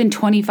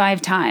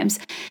 125 times,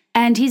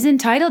 and he's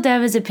entitled to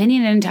have his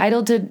opinion and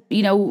entitled to,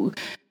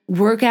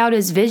 work out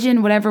his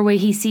vision whatever way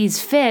he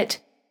sees fit.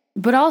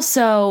 But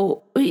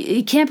also,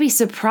 you can't be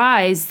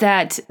surprised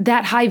that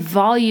high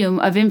volume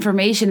of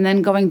information and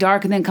then going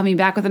dark and then coming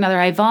back with another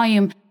high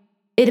volume,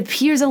 it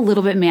appears a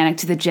little bit manic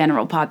to the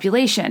general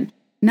population.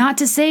 Not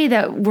to say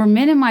that we're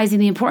minimizing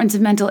the importance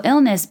of mental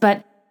illness,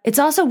 but it's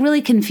also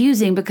really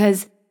confusing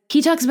because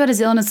he talks about his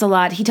illness a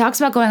lot. He talks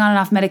about going on and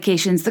off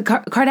medications. The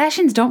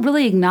Kardashians don't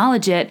really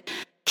acknowledge it.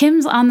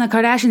 Kim's on the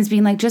Kardashians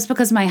being like, just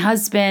because my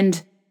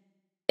husband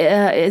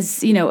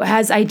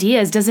has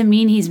ideas doesn't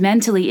mean he's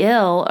mentally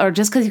ill, or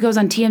just because he goes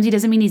on TMZ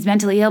doesn't mean he's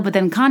mentally ill. But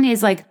then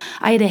Kanye's like,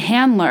 I had a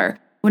handler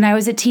when I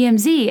was at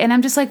TMZ. And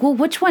I'm just like, well,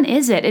 which one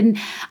is it? And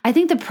I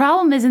think the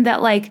problem isn't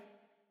that like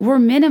we're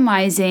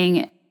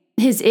minimizing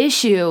his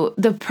issue.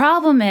 The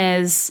problem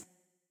is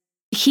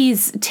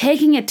he's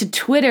taking it to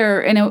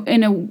Twitter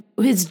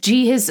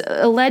his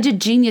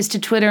alleged genius to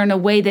Twitter in a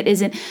way that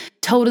isn't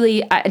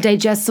totally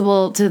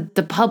digestible to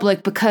the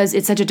public because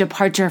it's such a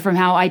departure from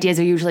how ideas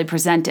are usually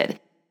presented.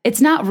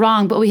 It's not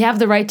wrong, but we have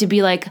the right to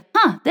be like,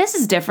 this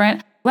is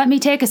different. Let me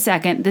take a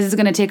second. This is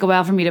going to take a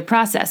while for me to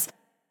process.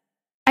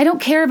 I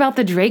don't care about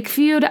the Drake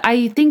feud.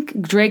 I think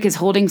Drake is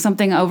holding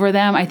something over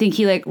them. I think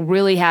he like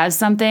really has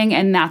something,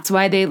 and that's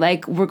why they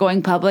like were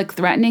going public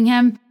threatening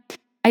him.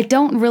 I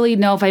don't really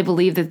know if I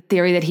believe the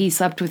theory that he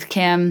slept with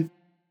Kim.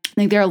 I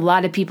think there are a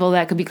lot of people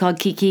that could be called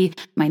Kiki.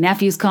 My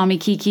nephews call me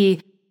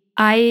Kiki.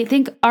 I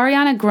think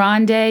Ariana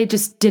Grande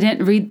just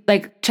didn't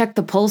check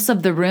the pulse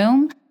of the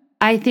room.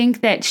 I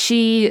think that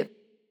she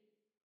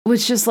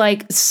was just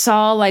like,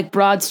 saw like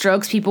broad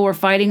strokes. People were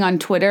fighting on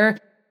Twitter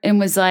and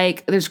was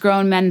like, there's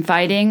grown men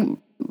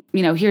fighting.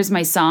 Here's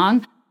my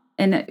song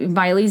and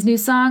Miley's new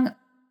song.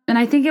 And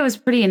I think it was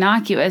pretty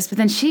innocuous, but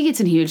then she gets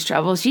in huge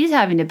trouble. She's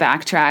having to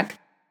backtrack.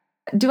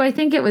 Do I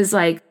think it was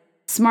like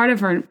smart of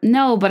her?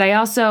 No, but I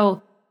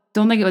also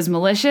don't think it was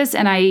malicious.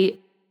 And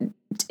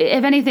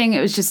if anything,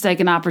 it was just like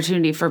an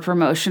opportunity for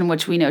promotion,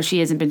 which we know she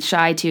hasn't been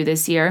shy to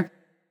this year.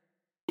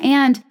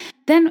 And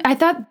then I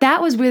thought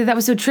that was weird. That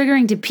was so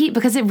triggering to Pete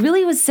because it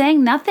really was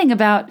saying nothing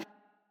about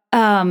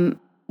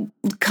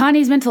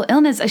Kanye's mental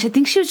illness. I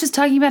think she was just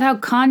talking about how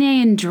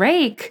Kanye and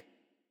Drake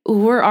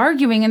were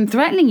arguing and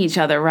threatening each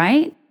other,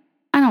 right?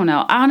 I don't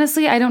know.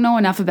 Honestly, I don't know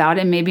enough about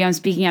it. Maybe I'm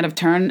speaking out of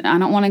turn. I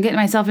don't want to get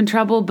myself in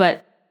trouble,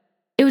 but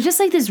it was just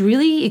like this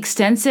really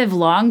extensive,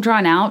 long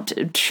drawn out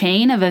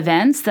chain of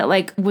events that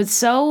like was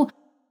so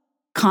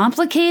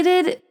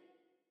complicated.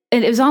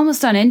 And it was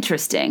almost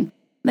uninteresting.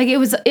 Like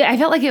I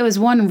felt like it was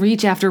one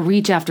reach after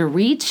reach after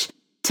reach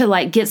to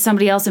like get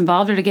somebody else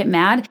involved or to get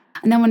mad.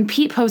 And then when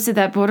Pete posted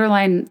that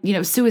borderline,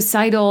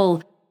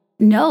 suicidal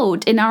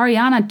note and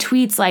Ariana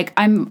tweets like,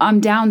 I'm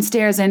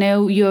downstairs. I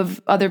know you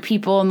have other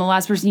people and the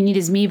last person you need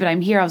is me, but I'm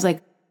here. I was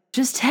like,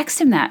 just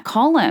text him that,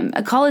 call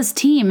his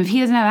team. If he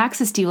doesn't have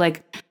access to you,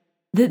 like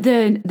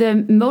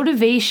the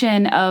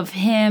motivation of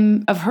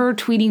her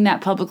tweeting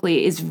that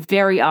publicly is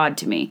very odd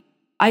to me.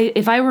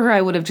 If I were her,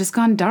 I would have just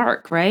gone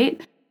dark.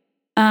 Right.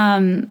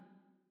 And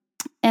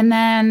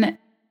then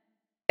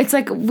it's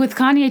like with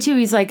Kanye too,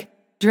 he's like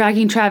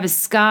dragging Travis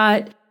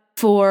Scott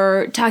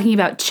for talking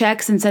about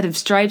checks instead of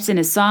stripes in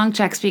his song,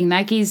 checks being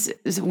Nikes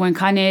when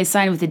Kanye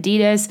signed with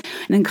Adidas.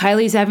 And then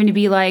Kylie's having to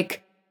be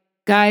like,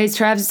 guys,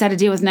 Travis had to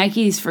deal with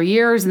Nikes for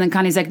years. And then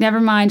Kanye's like, never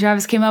mind,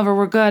 Travis came over,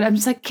 we're good. I'm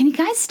just like, can you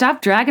guys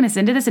stop dragging us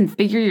into this and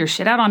figure your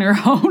shit out on your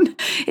own?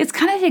 It's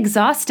kind of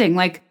exhausting.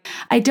 Like,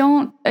 I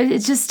don't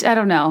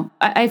know.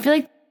 I feel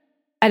like,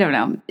 I don't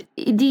know.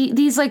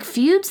 These like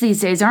feuds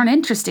these days aren't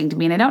interesting to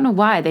me, and I don't know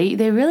why.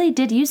 They really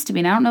did used to be,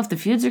 and I don't know if the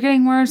feuds are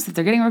getting worse, if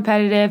they're getting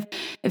repetitive,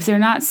 if they're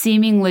not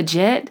seeming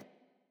legit,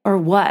 or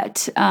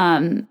what.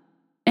 And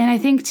I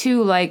think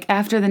too, like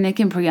after the Nick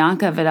and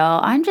Priyanka of it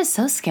all, I'm just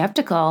so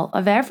skeptical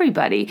of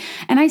everybody,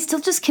 and I still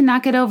just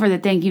cannot get over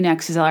that "Thank You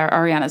Next" is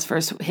Ariana's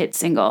first hit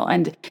single,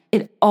 and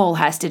it all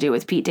has to do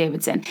with Pete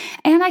Davidson,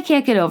 and I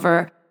can't get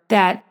over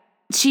that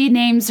she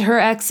names her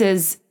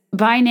exes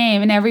by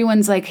name and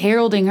everyone's like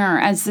heralding her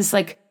as this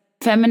like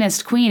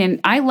feminist queen. And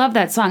I love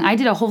that song. I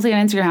did a whole thing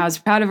on Instagram. I was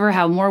proud of her,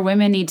 how more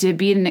women need to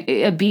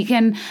be a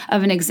beacon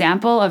of an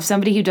example of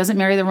somebody who doesn't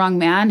marry the wrong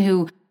man,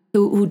 who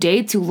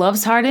dates, who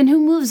loves hard, and who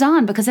moves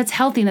on because that's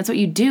healthy and that's what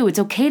you do. It's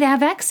okay to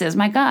have exes.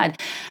 My God.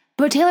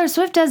 But Taylor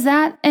Swift does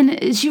that.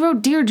 And she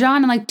wrote Dear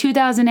John in like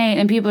 2008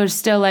 and people are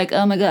still like,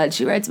 oh my God,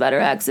 she writes about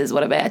her exes.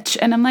 What a bitch.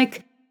 And I'm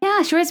like,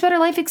 yeah, she writes about her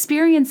life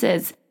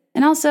experiences.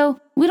 And also,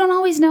 we don't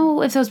always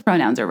know if those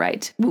pronouns are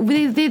right.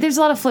 There's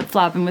a lot of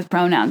flip-flopping with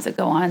pronouns that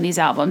go on in these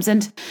albums,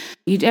 and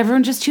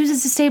everyone just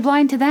chooses to stay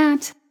blind to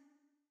that.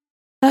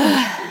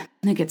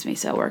 It gets me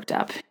so worked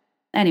up.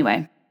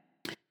 Anyway,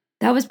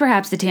 that was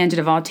perhaps the tangent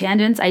of all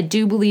tangents. I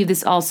do believe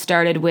this all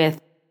started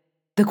with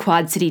the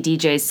Quad City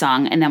DJs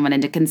song and then went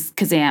into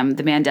Kazam,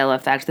 the Mandela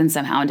Effect, then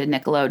somehow into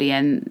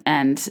Nickelodeon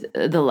and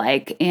the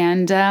like.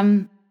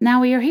 And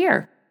now we are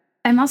here.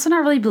 I'm also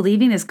not really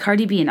believing this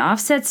Cardi B and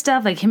Offset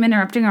stuff, like him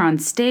interrupting her on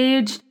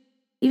stage.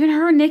 Even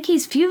her and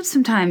Nicki's feud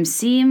sometimes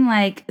seem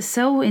like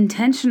so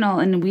intentional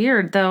and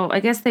weird, though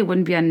I guess they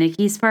wouldn't be on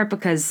Nicki's part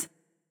because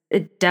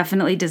it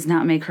definitely does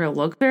not make her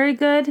look very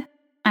good.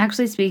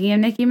 Actually, speaking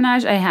of Nicki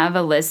Minaj, I have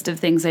a list of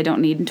things I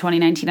don't need in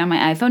 2019 on my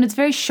iPhone. It's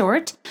very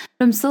short,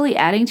 but I'm slowly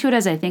adding to it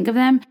as I think of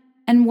them.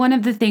 And one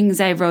of the things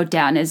I wrote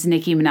down is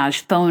Nicki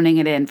Minaj phoning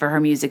it in for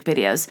her music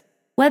videos.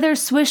 Whether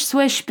Swish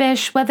Swish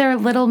Bish, whether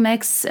Little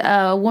Mix,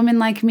 Woman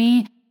Like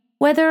Me,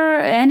 whether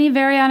any of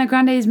Ariana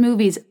Grande's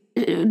movies,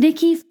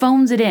 Nikki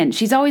phones it in.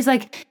 She's always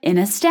like in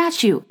a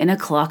statue, in a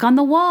clock on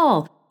the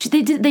wall.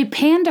 They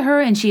pan to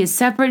her and she is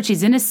separate.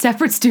 She's in a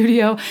separate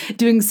studio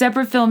doing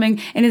separate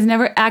filming and is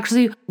never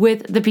actually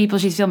with the people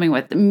she's filming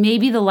with.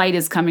 Maybe the light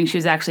is coming. She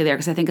was actually there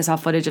because I think I saw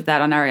footage of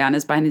that on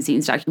Ariana's behind the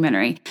scenes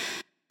documentary.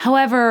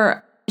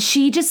 However,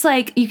 she just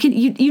like,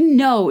 you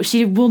know,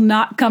 she will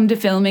not come to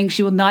filming.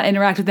 She will not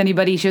interact with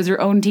anybody. She has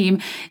her own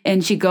team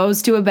and she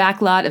goes to a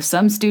back lot of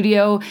some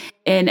studio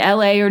in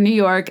LA or New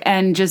York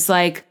and just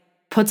like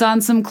puts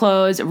on some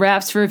clothes,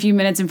 raps for a few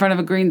minutes in front of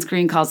a green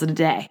screen, calls it a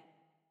day.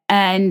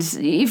 And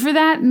for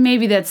that,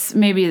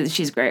 maybe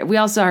she's great. We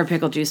all saw her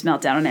pickle juice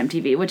meltdown on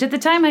MTV, which at the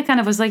time I kind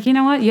of was like, you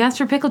know what? You asked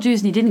for pickle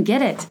juice and you didn't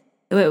get it.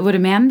 Would a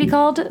man be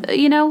called,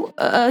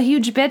 a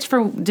huge bitch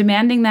for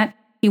demanding that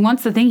he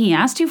wants the thing he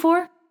asked you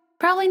for?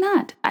 Probably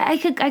not. I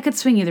could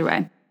swing either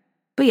way.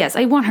 But yes,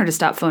 I want her to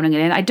stop phoning it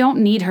in. I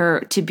don't need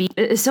her to be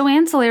so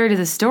ancillary to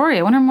the story.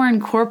 I want her more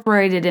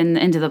incorporated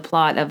into the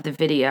plot of the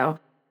video.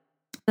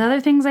 The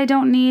other things I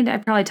don't need, I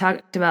probably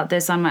talked about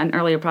this on an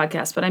earlier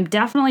podcast, but I'm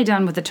definitely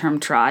done with the term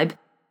tribe.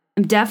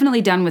 I'm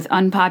definitely done with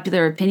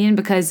unpopular opinion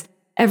because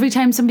every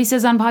time somebody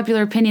says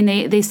unpopular opinion,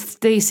 they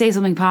say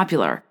something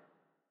popular.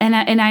 And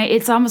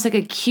it's almost like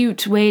a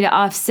cute way to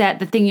offset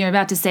the thing you're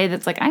about to say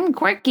that's like, I'm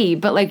quirky,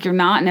 but like you're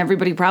not and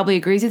everybody probably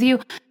agrees with you.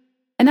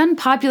 An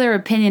unpopular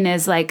opinion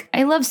is like,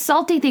 I love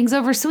salty things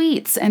over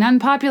sweets. An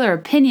unpopular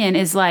opinion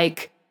is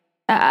like,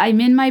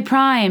 I'm in my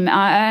prime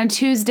on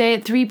Tuesday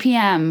at 3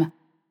 p.m.,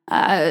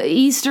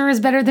 Easter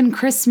is better than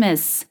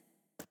Christmas.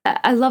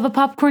 I love a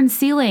popcorn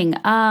ceiling.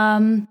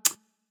 I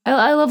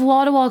love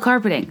wall-to-wall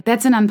carpeting.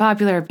 That's an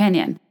unpopular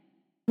opinion.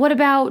 What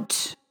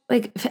about,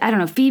 like, I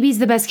don't know, Phoebe's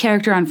the best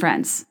character on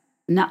Friends?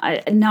 Not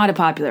a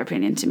popular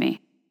opinion to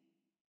me.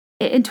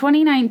 In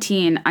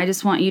 2019, I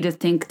just want you to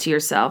think to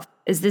yourself,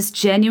 is this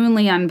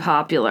genuinely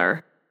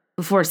unpopular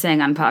before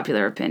saying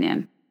unpopular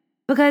opinion?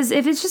 Because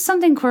if it's just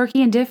something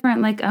quirky and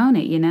different, like own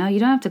it, you know? You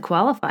don't have to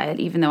qualify it,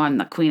 even though I'm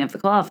the queen of the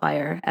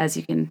qualifier, as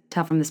you can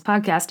tell from this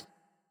podcast.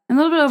 I'm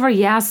a little bit over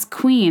yes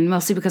queen,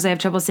 mostly because I have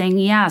trouble saying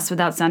yes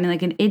without sounding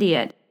like an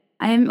idiot.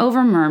 I am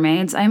over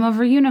mermaids. I'm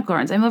over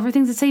unicorns. I'm over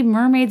things that say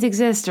mermaids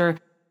exist or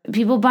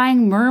people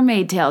buying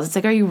mermaid tales. It's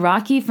like, are you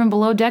Rocky from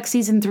Below Deck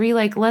Season 3?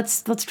 Like,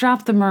 let's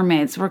drop the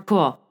mermaids. We're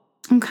cool.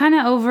 I'm kind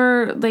of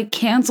over, like,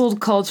 canceled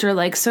culture.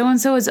 Like,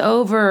 so-and-so is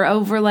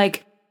over,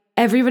 like,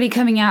 everybody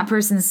coming at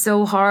person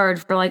so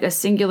hard for like a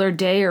singular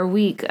day or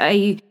week.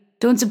 I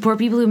don't support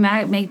people who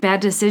make bad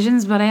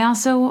decisions, but I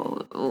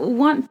also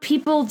want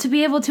people to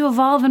be able to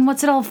evolve. And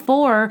what's it all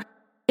for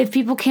if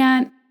people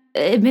can't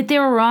admit they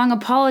were wrong,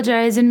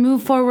 apologize, and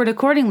move forward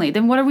accordingly?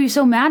 Then what are we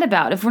so mad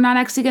about if we're not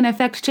actually going to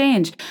affect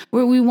change?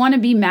 Where we want to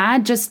be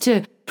mad just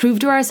to prove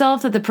to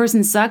ourselves that the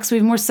person sucks, so we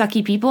have more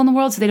sucky people in the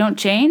world so they don't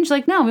change?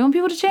 Like, no, we want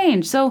people to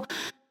change. So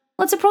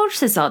let's approach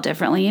this all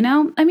differently, you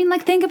know? I mean,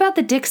 like, think about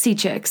the Dixie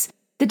Chicks.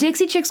 The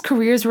Dixie Chicks'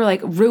 careers were like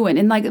ruined.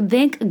 And like,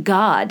 thank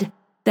God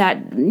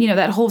that,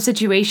 that whole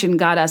situation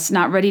got us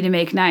not ready to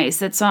make nice.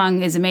 That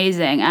song is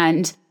amazing.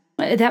 And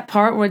that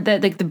part where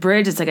the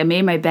bridge, it's like, I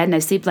made my bed and I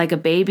sleep like a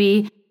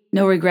baby.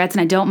 No regrets.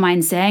 And I don't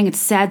mind saying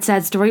it's a sad,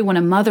 sad story when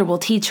a mother will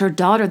teach her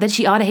daughter that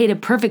she ought to hate a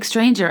perfect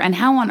stranger. And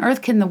how on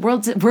earth can the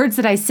words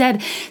that I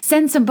said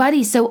send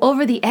somebody so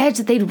over the edge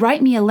that they'd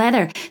write me a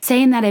letter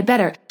saying that I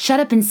better shut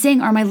up and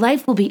sing or my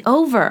life will be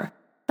over.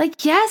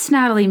 Like, yes,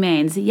 Natalie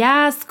Maines.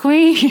 Yes,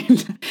 queen.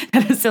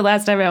 That is the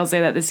last time I will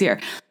say that this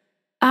year.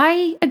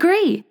 I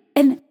agree.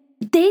 And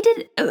they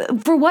did,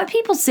 for what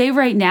people say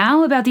right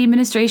now about the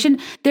administration,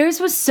 theirs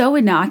was so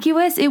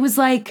innocuous. It was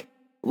like,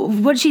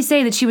 what did she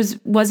say? That she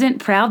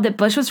wasn't proud that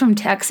Bush was from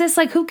Texas?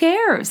 Like, who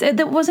cares?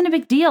 That wasn't a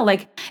big deal.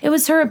 Like, it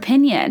was her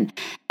opinion.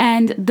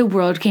 And the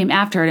world came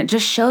after her. And it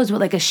just shows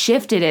what like a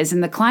shift it is in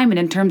the climate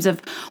in terms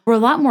of we're a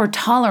lot more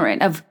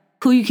tolerant of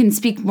who you can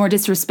speak more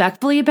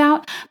disrespectfully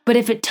about. But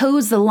if it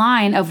toes the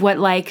line of what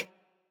like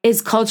is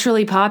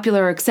culturally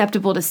popular or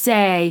acceptable to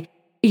say,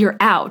 you're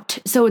out.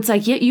 So it's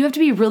like you have to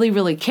be really,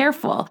 really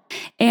careful.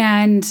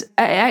 And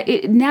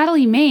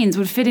Natalie Maines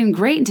would fit in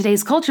great in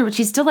today's culture, but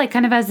she still like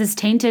kind of has this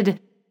tainted,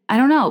 I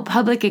don't know,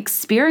 public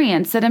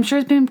experience that I'm sure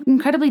has been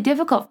incredibly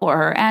difficult for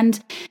her. And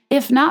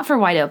if not for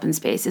Wide Open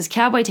Spaces,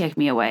 Cowboy Take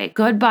Me Away,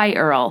 Goodbye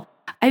Earl.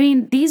 I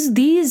mean, these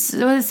are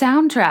the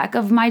soundtrack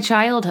of my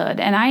childhood.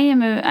 And I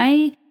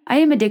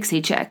am a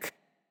Dixie chick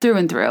through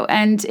and through.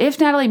 And if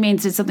Natalie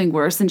Maines did something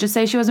worse than just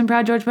say she wasn't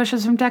proud George Bush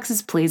was from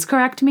Texas, please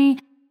correct me.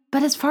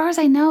 But as far as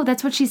I know,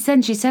 that's what she said.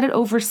 And she said it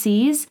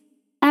overseas.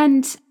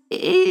 And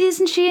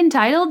isn't she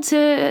entitled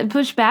to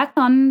push back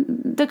on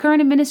the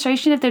current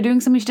administration if they're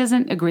doing something she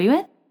doesn't agree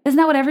with? Isn't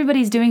that what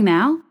everybody's doing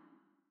now?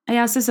 I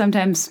also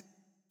sometimes,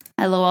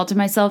 I lol to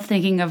myself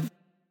thinking of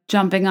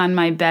jumping on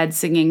my bed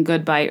singing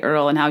Goodbye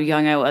Earl and how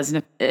young I was.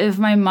 And if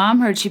my mom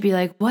heard, she'd be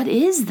like, what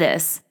is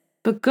this?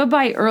 But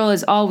Goodbye Earl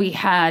is all we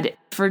had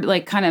for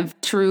like kind of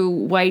true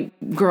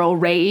white girl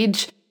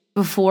rage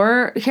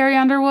before Carrie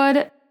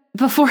Underwood,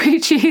 before he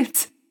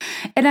cheats.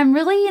 And I'm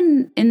really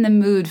in the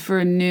mood for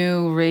a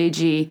new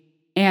ragey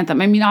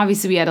anthem. I mean,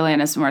 obviously we had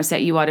Alanis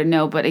Morissette, You Ought to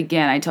Know, but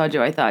again, I told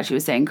you I thought she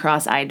was saying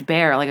cross-eyed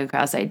bear, like a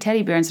cross-eyed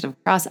teddy bear instead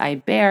of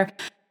cross-eyed bear,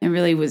 and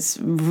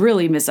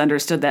really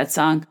misunderstood that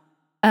song.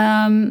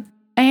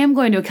 I am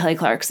going to a Kelly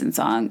Clarkson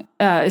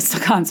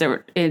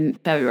concert in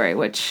February,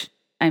 which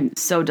I'm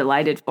so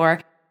delighted for.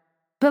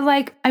 But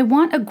like, I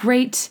want a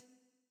great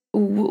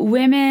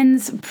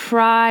women's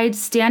pride,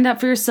 stand up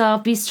for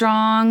yourself, be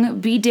strong,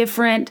 be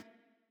different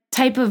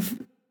type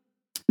of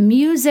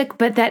music,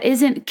 but that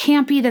isn't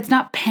campy, that's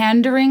not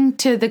pandering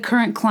to the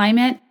current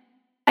climate.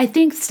 I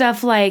think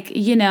stuff like,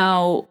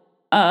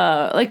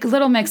 like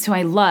Little Mix, who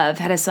I love,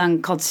 had a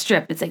song called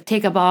Strip. It's like,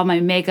 take up all my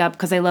makeup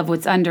because I love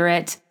what's under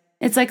it.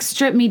 It's like,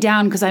 strip me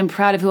down because I'm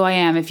proud of who I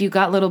am. If you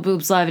got little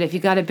boobs, love it. If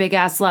you got a big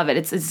ass, love it.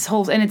 It's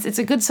whole, and it's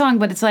a good song,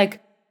 but it's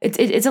like,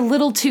 it's a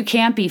little too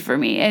campy for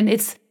me. And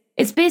it's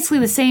basically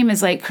the same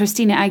as like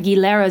Christina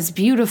Aguilera's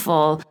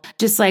Beautiful,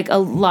 just like a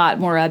lot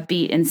more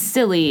upbeat and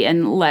silly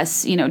and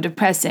less,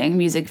 depressing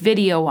music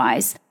video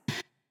wise.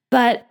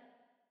 But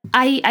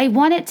I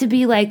want it to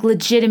be like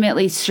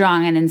legitimately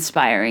strong and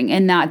inspiring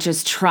and not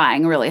just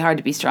trying really hard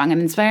to be strong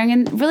and inspiring.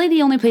 And really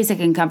the only place it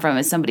can come from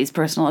is somebody's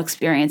personal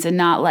experience and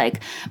not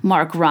like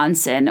Mark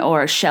Ronson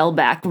or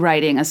Shellback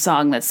writing a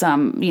song that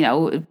some,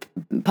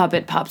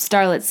 puppet pop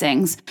starlet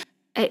sings.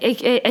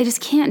 I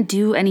just can't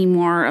do any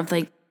more of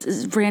like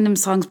random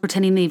songs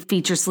pretending they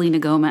feature Selena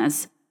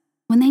Gomez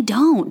when they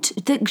don't.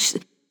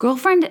 The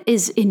girlfriend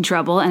is in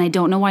trouble and I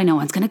don't know why no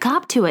one's going to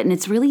cop to it. And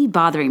it's really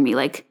bothering me.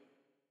 Like,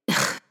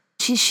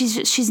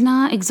 she's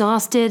not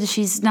exhausted.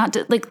 She's not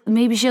like,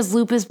 maybe she has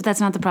lupus, but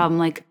that's not the problem.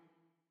 Like,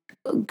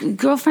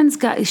 girlfriend's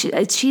got, she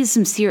has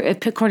some serious,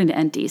 according to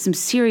Enty, some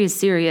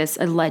serious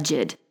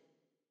alleged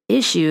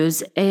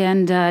issues.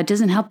 And it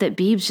doesn't help that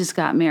Biebs just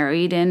got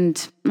married. And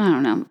I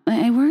don't know.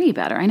 I worry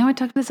about her. I know I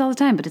talk about this all the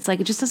time, but it's like,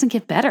 it just doesn't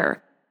get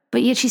better.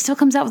 But yet she still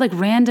comes out with like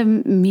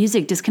random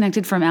music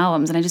disconnected from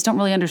albums. And I just don't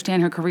really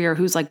understand her career,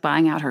 who's like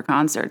buying out her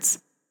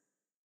concerts.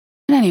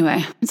 But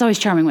anyway, it's always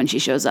charming when she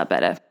shows up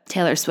at a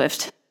Taylor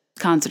Swift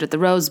concert at the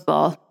Rose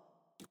Bowl.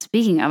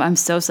 Speaking of, I'm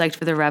so psyched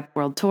for the Rap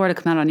World Tour to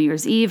come out on New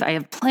Year's Eve. I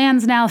have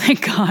plans now,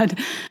 thank God.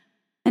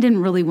 I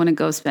didn't really want to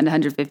go spend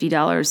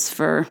 $150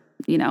 for,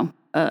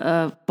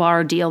 a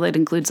bar deal that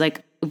includes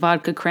like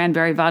vodka,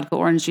 cranberry, vodka,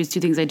 orange juice,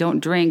 2 things I don't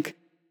drink,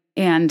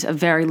 and a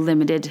very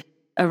limited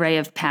array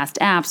of past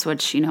apps,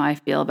 which, I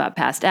feel about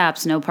past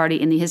apps. No party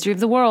in the history of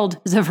the world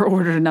has ever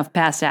ordered enough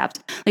past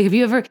apps. Like, have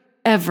you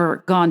ever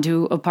gone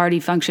to a party,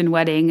 function,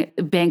 wedding,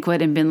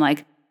 banquet and been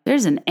like,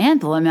 there's an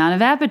ample amount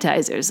of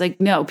appetizers? Like,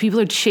 no, people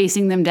are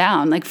chasing them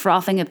down, like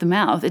frothing at the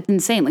mouth. It's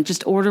insane. Like,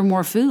 just order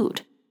more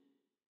food.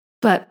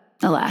 But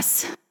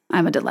alas,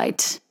 I'm a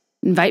delight.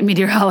 Invite me to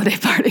your holiday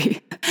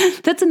party.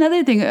 That's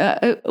another thing.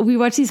 We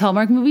watch these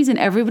Hallmark movies and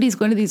everybody's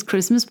going to these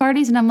Christmas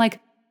parties. And I'm like,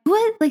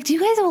 what? Like, do you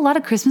guys have a lot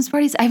of Christmas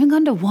parties? I haven't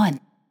gone to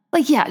one.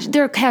 Like, yeah,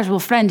 there are casual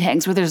friend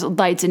hangs where there's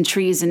lights and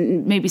trees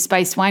and maybe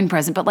spiced wine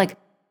present, but like,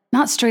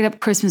 not straight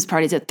up Christmas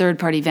parties at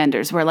third-party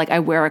vendors where, like, I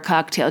wear a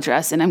cocktail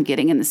dress and I'm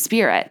getting in the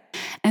spirit.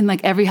 And,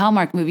 like, every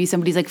Hallmark movie,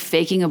 somebody's, like,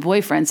 faking a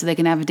boyfriend so they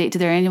can have a date to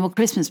their annual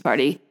Christmas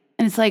party.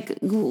 And it's, like,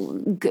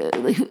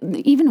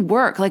 even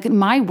work. Like,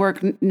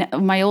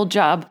 my old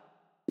job,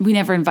 we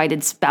never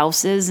invited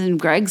spouses. And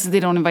Greg's, they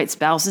don't invite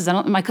spouses.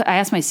 I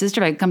asked my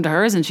sister if I could come to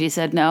hers, and she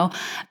said no.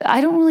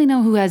 I don't really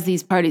know who has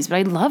these parties, but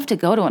I'd love to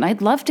go to one.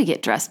 I'd love to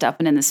get dressed up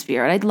and in the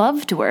spirit. I'd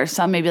love to wear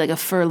maybe, like, a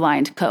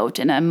fur-lined coat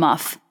and a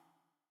muff.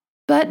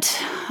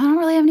 But I don't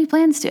really have any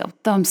plans to,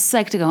 though I'm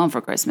psyched to go home for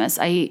Christmas.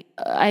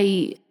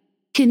 I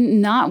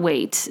cannot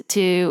wait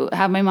to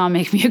have my mom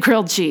make me a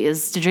grilled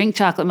cheese, to drink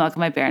chocolate milk on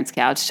my parents'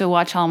 couch, to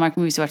watch Hallmark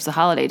movies, to watch The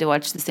Holiday, to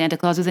watch The Santa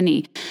Claus with an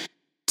E,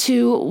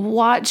 to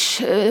watch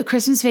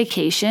Christmas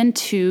Vacation,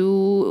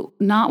 to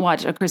not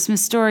watch A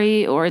Christmas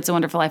Story or It's a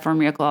Wonderful Life or a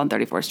Miracle on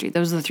 34th Street.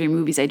 Those are the 3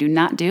 movies I do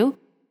not do.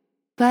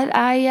 But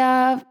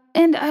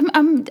And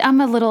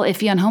I'm a little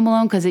iffy on Home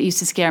Alone because it used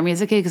to scare me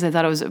as a kid because I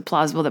thought it was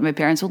plausible that my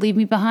parents would leave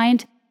me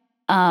behind.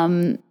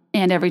 And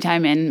every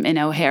time in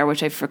O'Hare,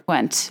 which I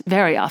frequent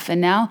very often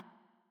now,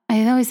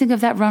 I always think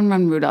of that Run,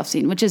 Run, Rudolph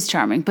scene, which is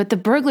charming. But the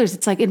burglars,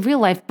 it's like in real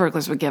life,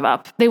 burglars would give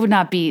up. They would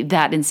not be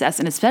that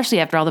incessant, especially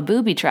after all the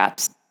booby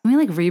traps. Can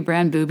we like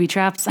rebrand booby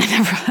traps?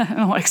 I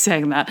don't like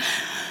saying that.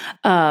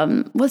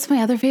 What's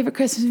my other favorite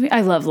Christmas movie?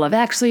 I love Love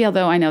Actually,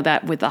 although I know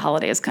that with The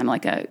Holiday is kind of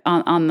like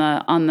on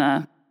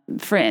the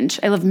fringe.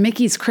 I love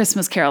Mickey's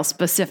Christmas Carol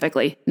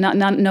specifically,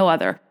 no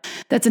other.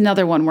 That's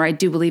another one where I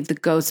do believe the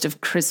ghost of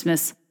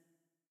Christmas.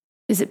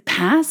 Is it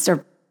Past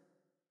or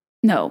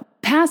no?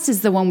 Past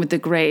is the one with the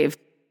grave.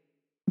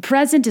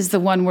 Present is the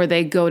one where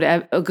they go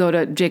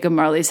to Jacob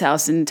Marley's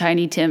house and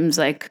Tiny Tim's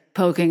like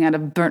poking at a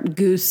burnt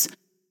goose.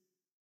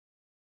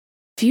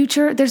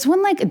 Future, there's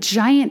one like a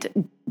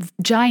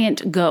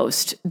giant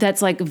ghost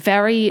that's like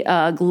very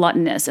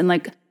gluttonous and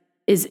like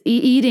is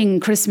eating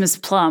Christmas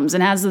plums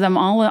and has them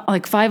all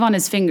like 5 on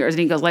his fingers,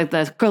 and he goes like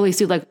the curly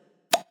suit like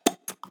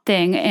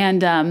thing,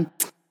 and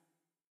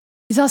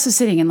he's also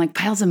sitting in like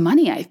piles of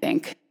money, I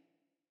think.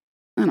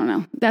 I don't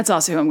know. That's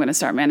also who I'm going to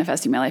start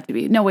manifesting my life to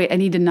be. No, wait, I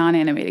need a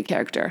non-animated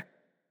character.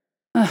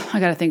 I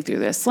got to think through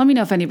this. Let me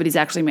know if anybody's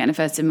actually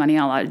manifested money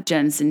a la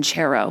Jen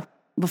Sincero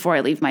before I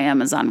leave my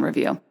Amazon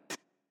review.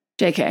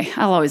 JK,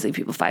 I'll always leave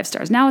people 5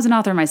 stars. Now, as an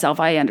author myself,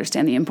 I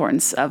understand the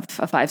importance of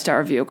a 5-star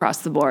review across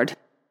the board.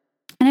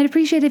 And I'd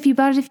appreciate it if you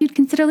bought it if you'd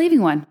consider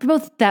leaving one for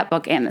both that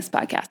book and this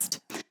podcast.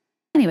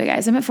 Anyway,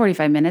 guys, I'm at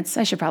 45 minutes.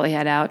 I should probably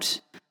head out.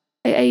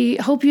 I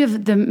hope you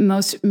have the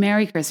most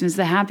Merry Christmas,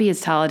 the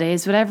happiest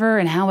holidays, whatever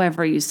and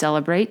however you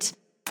celebrate.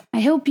 I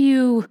hope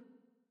you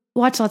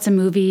watch lots of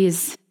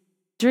movies,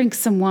 drink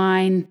some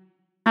wine,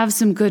 have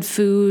some good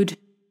food,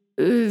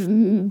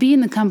 be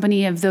in the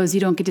company of those you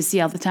don't get to see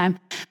all the time.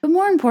 But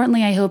more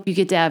importantly, I hope you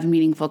get to have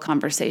meaningful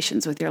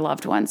conversations with your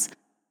loved ones.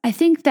 I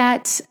think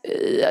that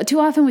too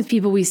often with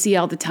people we see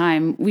all the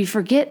time, we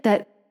forget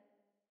that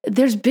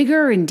there's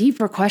bigger and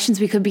deeper questions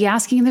we could be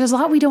asking. And there's a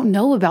lot we don't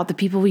know about the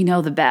people we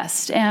know the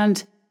best.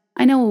 And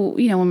I know,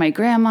 when my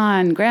grandma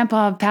and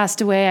grandpa passed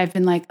away, I've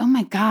been like, oh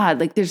my God,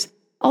 like there's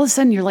all of a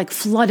sudden you're like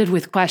flooded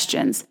with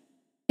questions.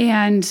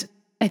 And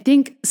I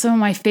think some of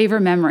my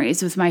favorite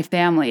memories with my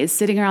family is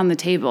sitting around the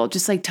table,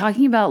 just like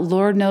talking about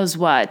Lord knows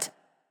what,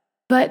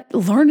 but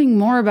learning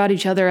more about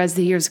each other as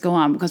the years go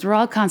on, because we're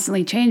all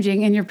constantly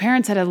changing and your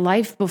parents had a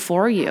life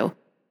before you.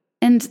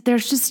 And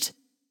there's just,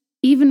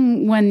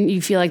 even when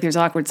you feel like there's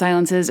awkward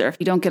silences or if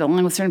you don't get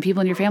along with certain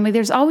people in your family,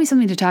 there's always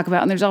something to talk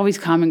about and there's always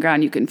common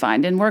ground you can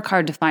find, and work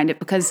hard to find it,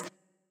 because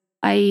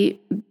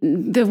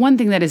the one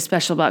thing that is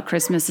special about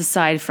Christmas,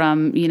 aside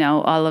from,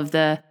 all of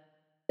the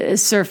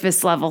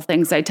surface level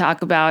things I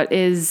talk about,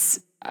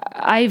 is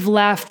I've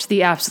laughed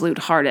the absolute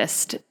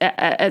hardest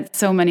at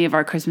so many of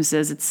our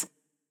Christmases. It's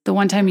the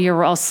one time a year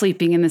we're all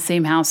sleeping in the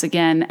same house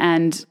again.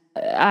 And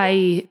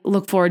I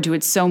look forward to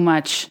it so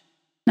much.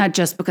 Not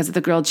just because of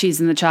the grilled cheese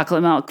and the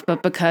chocolate milk,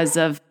 but because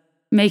of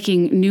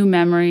making new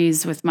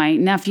memories with my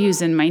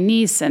nephews and my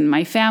niece and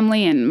my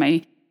family and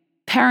my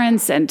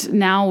parents, and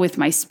now with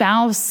my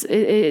spouse.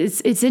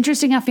 It's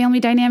interesting how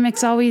family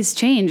dynamics always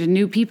change and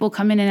new people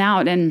come in and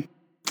out. And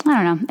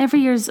I don't know,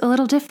 every year's a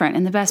little different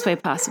in the best way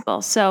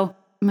possible. So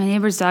my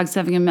neighbor's dog's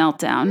having a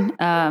meltdown.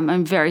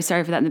 I'm very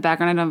sorry for that in the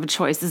background. I don't have a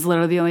choice. This is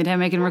literally the only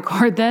time I can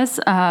record this.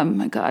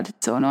 My God,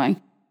 it's so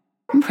annoying.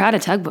 I'm proud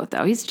of Tugboat,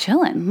 though. He's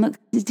chilling. Look,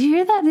 did you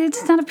hear that?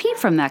 It's not a peep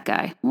from that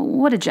guy.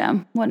 What a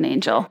gem. What an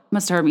angel.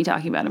 Must have heard me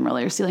talking about him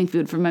earlier, stealing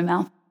food from my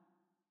mouth.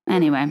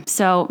 Anyway,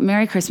 so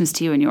Merry Christmas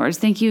to you and yours.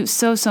 Thank you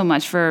so, so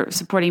much for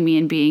supporting me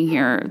and being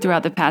here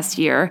throughout the past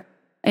year.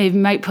 I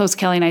might post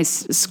Kelly and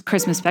I's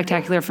Christmas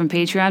Spectacular from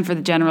Patreon for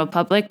the general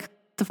public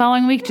the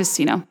following week, just,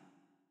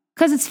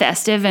 because it's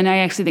festive, and I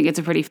actually think it's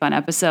a pretty fun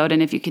episode,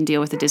 and if you can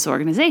deal with the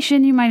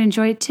disorganization, you might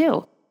enjoy it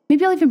too.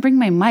 Maybe I'll even bring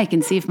my mic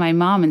and see if my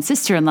mom and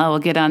sister-in-law will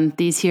get on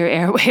these here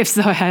airwaves,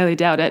 though I highly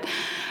doubt it.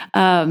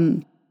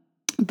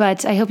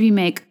 But I hope you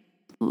make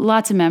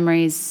lots of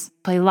memories,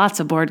 play lots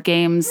of board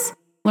games,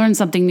 learn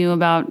something new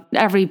about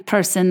every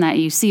person that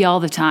you see all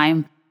the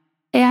time,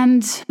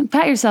 and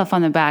pat yourself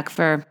on the back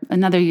for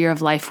another year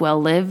of life well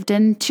lived,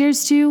 and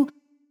cheers to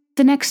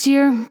the next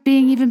year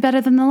being even better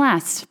than the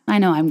last. I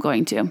know I'm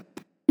going to.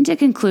 And to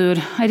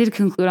conclude, I did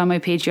conclude on my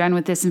Patreon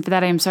with this, and for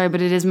that I am sorry,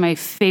 but it is my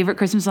favorite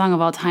Christmas song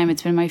of all time.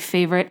 It's been my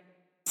favorite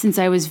since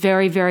I was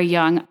very, very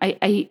young.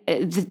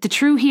 The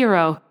true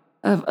hero,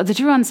 the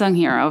true unsung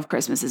hero of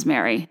Christmas is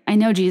Mary. I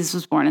know Jesus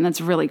was born, and that's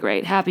really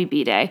great. Happy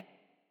B-Day.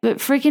 But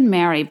freaking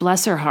Mary,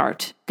 bless her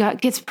heart,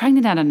 gets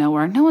pregnant out of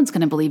nowhere. No one's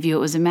going to believe you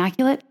it was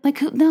immaculate. Like,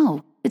 who?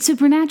 No, it's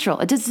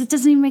supernatural. It doesn't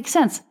even make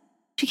sense.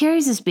 She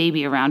carries this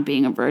baby around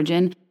being a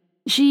virgin.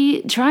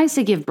 She tries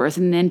to give birth,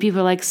 and then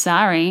people are like,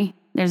 sorry,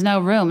 there's no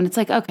room. And it's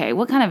like, okay,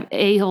 what kind of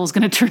a-hole is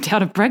going to turn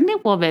down a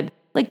pregnant woman?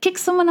 Like, kick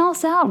someone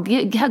else out.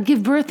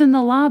 Give birth in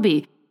the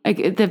lobby.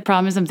 Like, the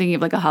problem is I'm thinking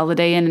of like a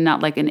Holiday Inn and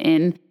not like an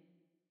inn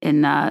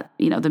in,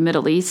 the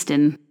Middle East,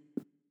 and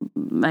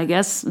I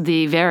guess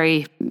the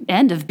very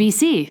end of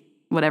BC,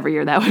 whatever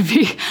year that would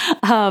be.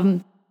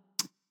 And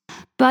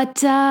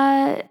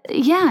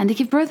to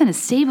give birth in a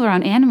stable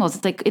around animals,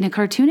 it's like in a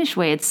cartoonish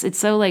way. It's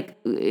so like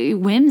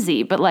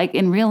whimsy, but like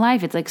in real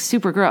life, it's like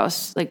super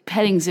gross, like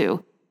petting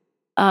zoo.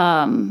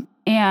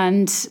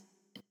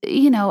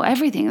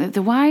 Everything,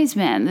 the wise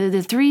men,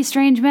 the 3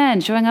 strange men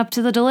showing up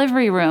to the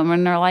delivery room,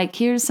 and they're like,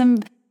 here's some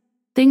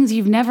things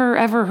you've never,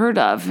 ever heard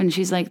of. And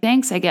she's like,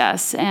 thanks, I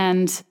guess.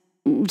 And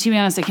to be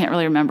honest, I can't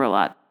really remember a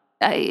lot.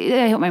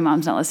 I hope my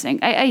mom's not listening.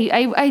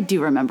 I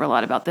do remember a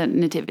lot about the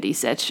nativity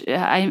sitch.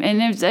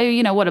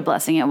 What a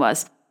blessing it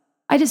was.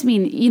 I just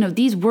mean,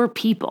 these were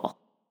people,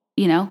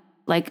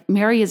 like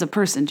Mary is a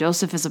person,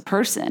 Joseph is a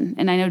person.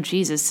 And I know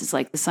Jesus is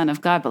like the Son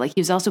of God, but like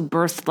he was also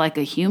birthed like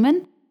a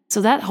human. So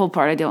that whole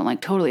part I don't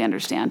like totally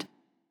understand.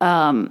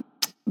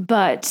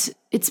 But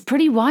it's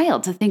pretty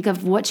wild to think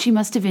of what she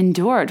must have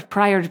endured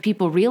prior to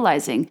people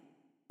realizing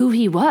who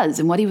he was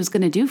and what he was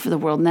going to do for the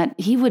world, and that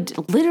he would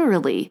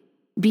literally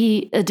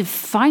be a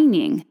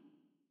defining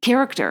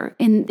character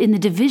in the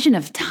division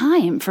of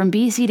time from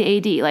BC to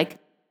AD. Like,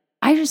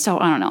 I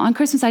don't know. On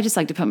Christmas, I just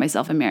like to put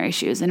myself in Mary's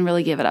shoes and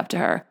really give it up to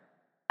her.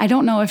 I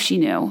don't know if she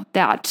knew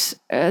that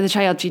the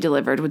child she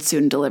delivered would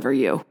soon deliver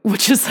you,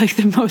 which is like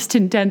the most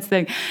intense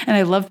thing. And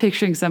I love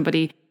picturing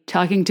somebody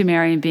talking to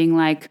Mary and being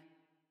like,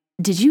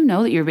 did you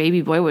know that your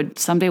baby boy would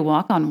someday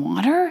walk on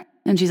water?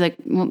 And she's like,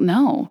 well,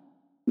 no.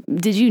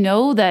 Did you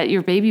know that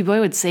your baby boy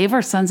would save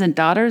our sons and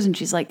daughters? And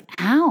she's like,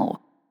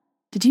 how?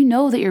 Did you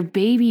know that your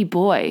baby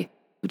boy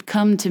would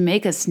come to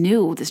make us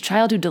new? This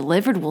child who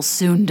delivered will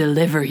soon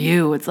deliver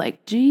you. It's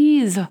like,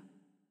 geez.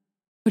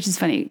 Which is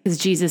funny because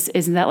Jesus,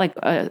 isn't that like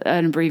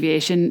an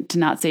abbreviation to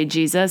not say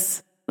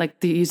Jesus? Like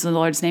the use of the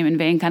Lord's name in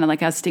vain, kind of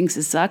like how stinks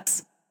is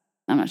sucks?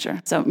 I'm not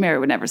sure. So Mary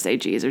would never say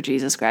Jesus or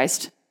Jesus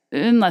Christ.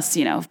 Unless,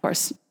 of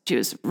course, she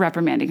was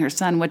reprimanding her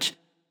son, which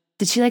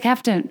did she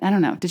have to, I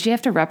don't know. Did she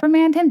have to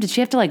reprimand him? Did she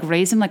have to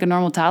raise him like a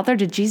normal toddler?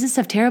 Did Jesus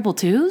have terrible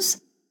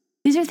twos?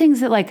 These are things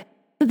that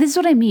this is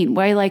what I mean,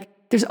 why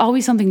there's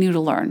always something new to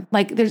learn.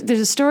 There's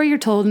a story you're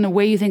told in a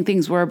way you think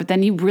things were, but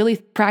then you really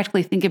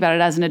practically think about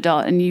it as an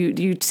adult and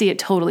you see it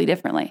totally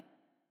differently.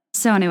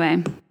 So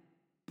anyway,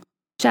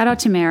 shout out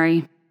to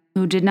Mary,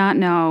 who did not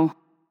know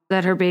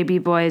that her baby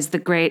boy is the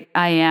great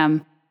I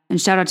Am. And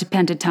shout out to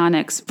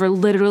Pentatonix for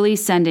literally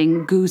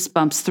sending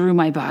goosebumps through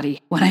my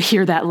body when I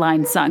hear that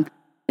line sung.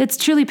 It's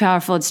truly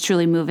powerful, it's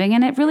truly moving,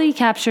 and it really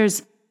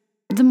captures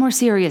the more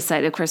serious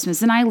side of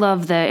Christmas. And I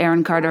love the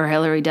Aaron Carter,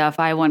 Hillary Duff,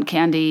 I Want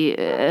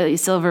Candy,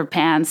 Silver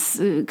Pants,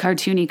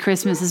 cartoony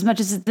Christmas as much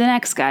as the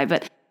next guy.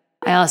 But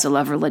I also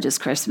love religious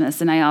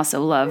Christmas, and I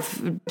also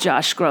love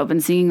Josh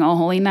Groban singing Oh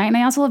Holy Night, and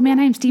I also love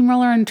Mannheim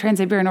Steamroller and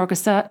Trans-Siberian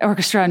Orchestra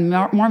and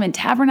Mormon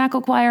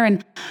Tabernacle Choir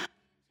and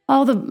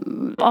all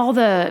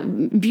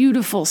the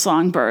beautiful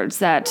songbirds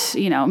that,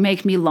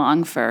 make me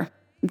long for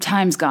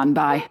times gone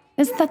by.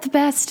 Isn't that the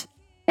best?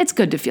 It's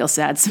good to feel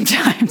sad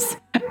sometimes.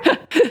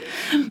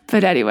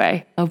 But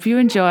anyway, hope you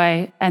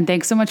enjoy, and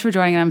thanks so much for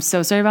joining. I'm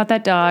so sorry about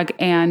that dog,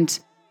 and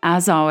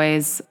as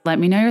always, let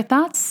me know your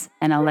thoughts,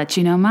 and I'll let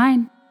you know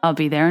mine. I'll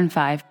be there in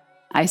 5.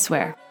 I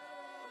swear.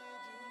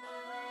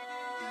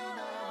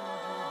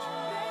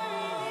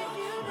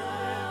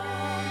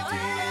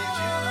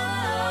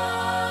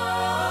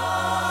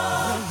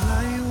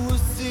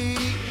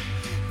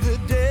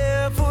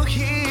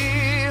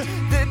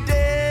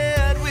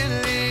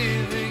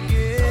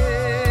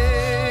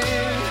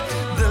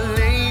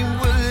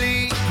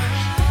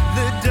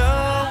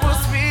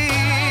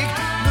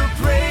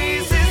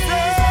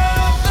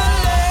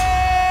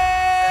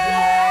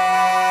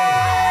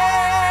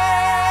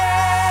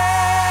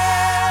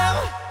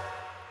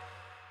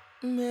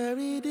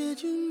 Mary,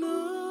 did you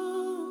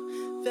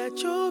know that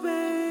your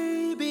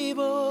baby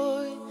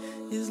boy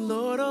is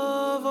Lord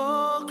of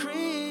all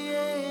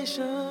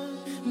creation?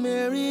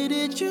 Mary,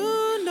 did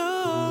you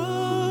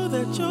know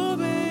that your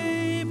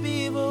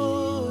baby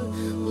boy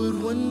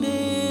would one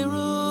day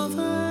rule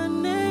the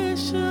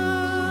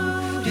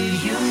nation? Do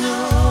you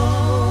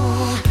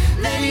know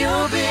that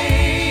your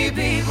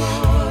baby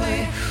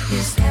boy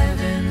is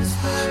heaven's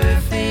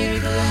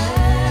perfect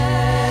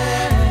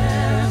lamb?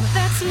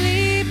 That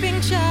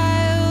sleeping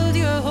child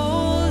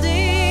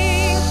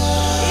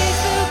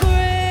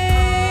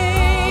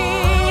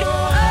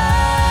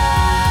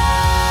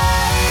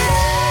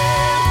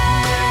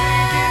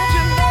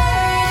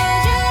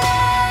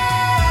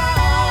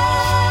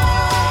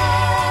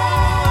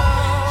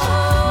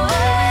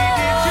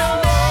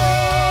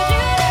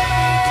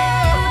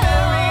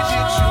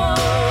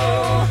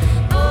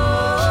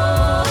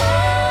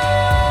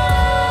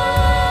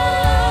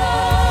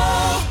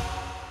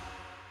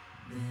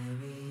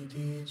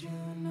did you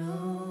know?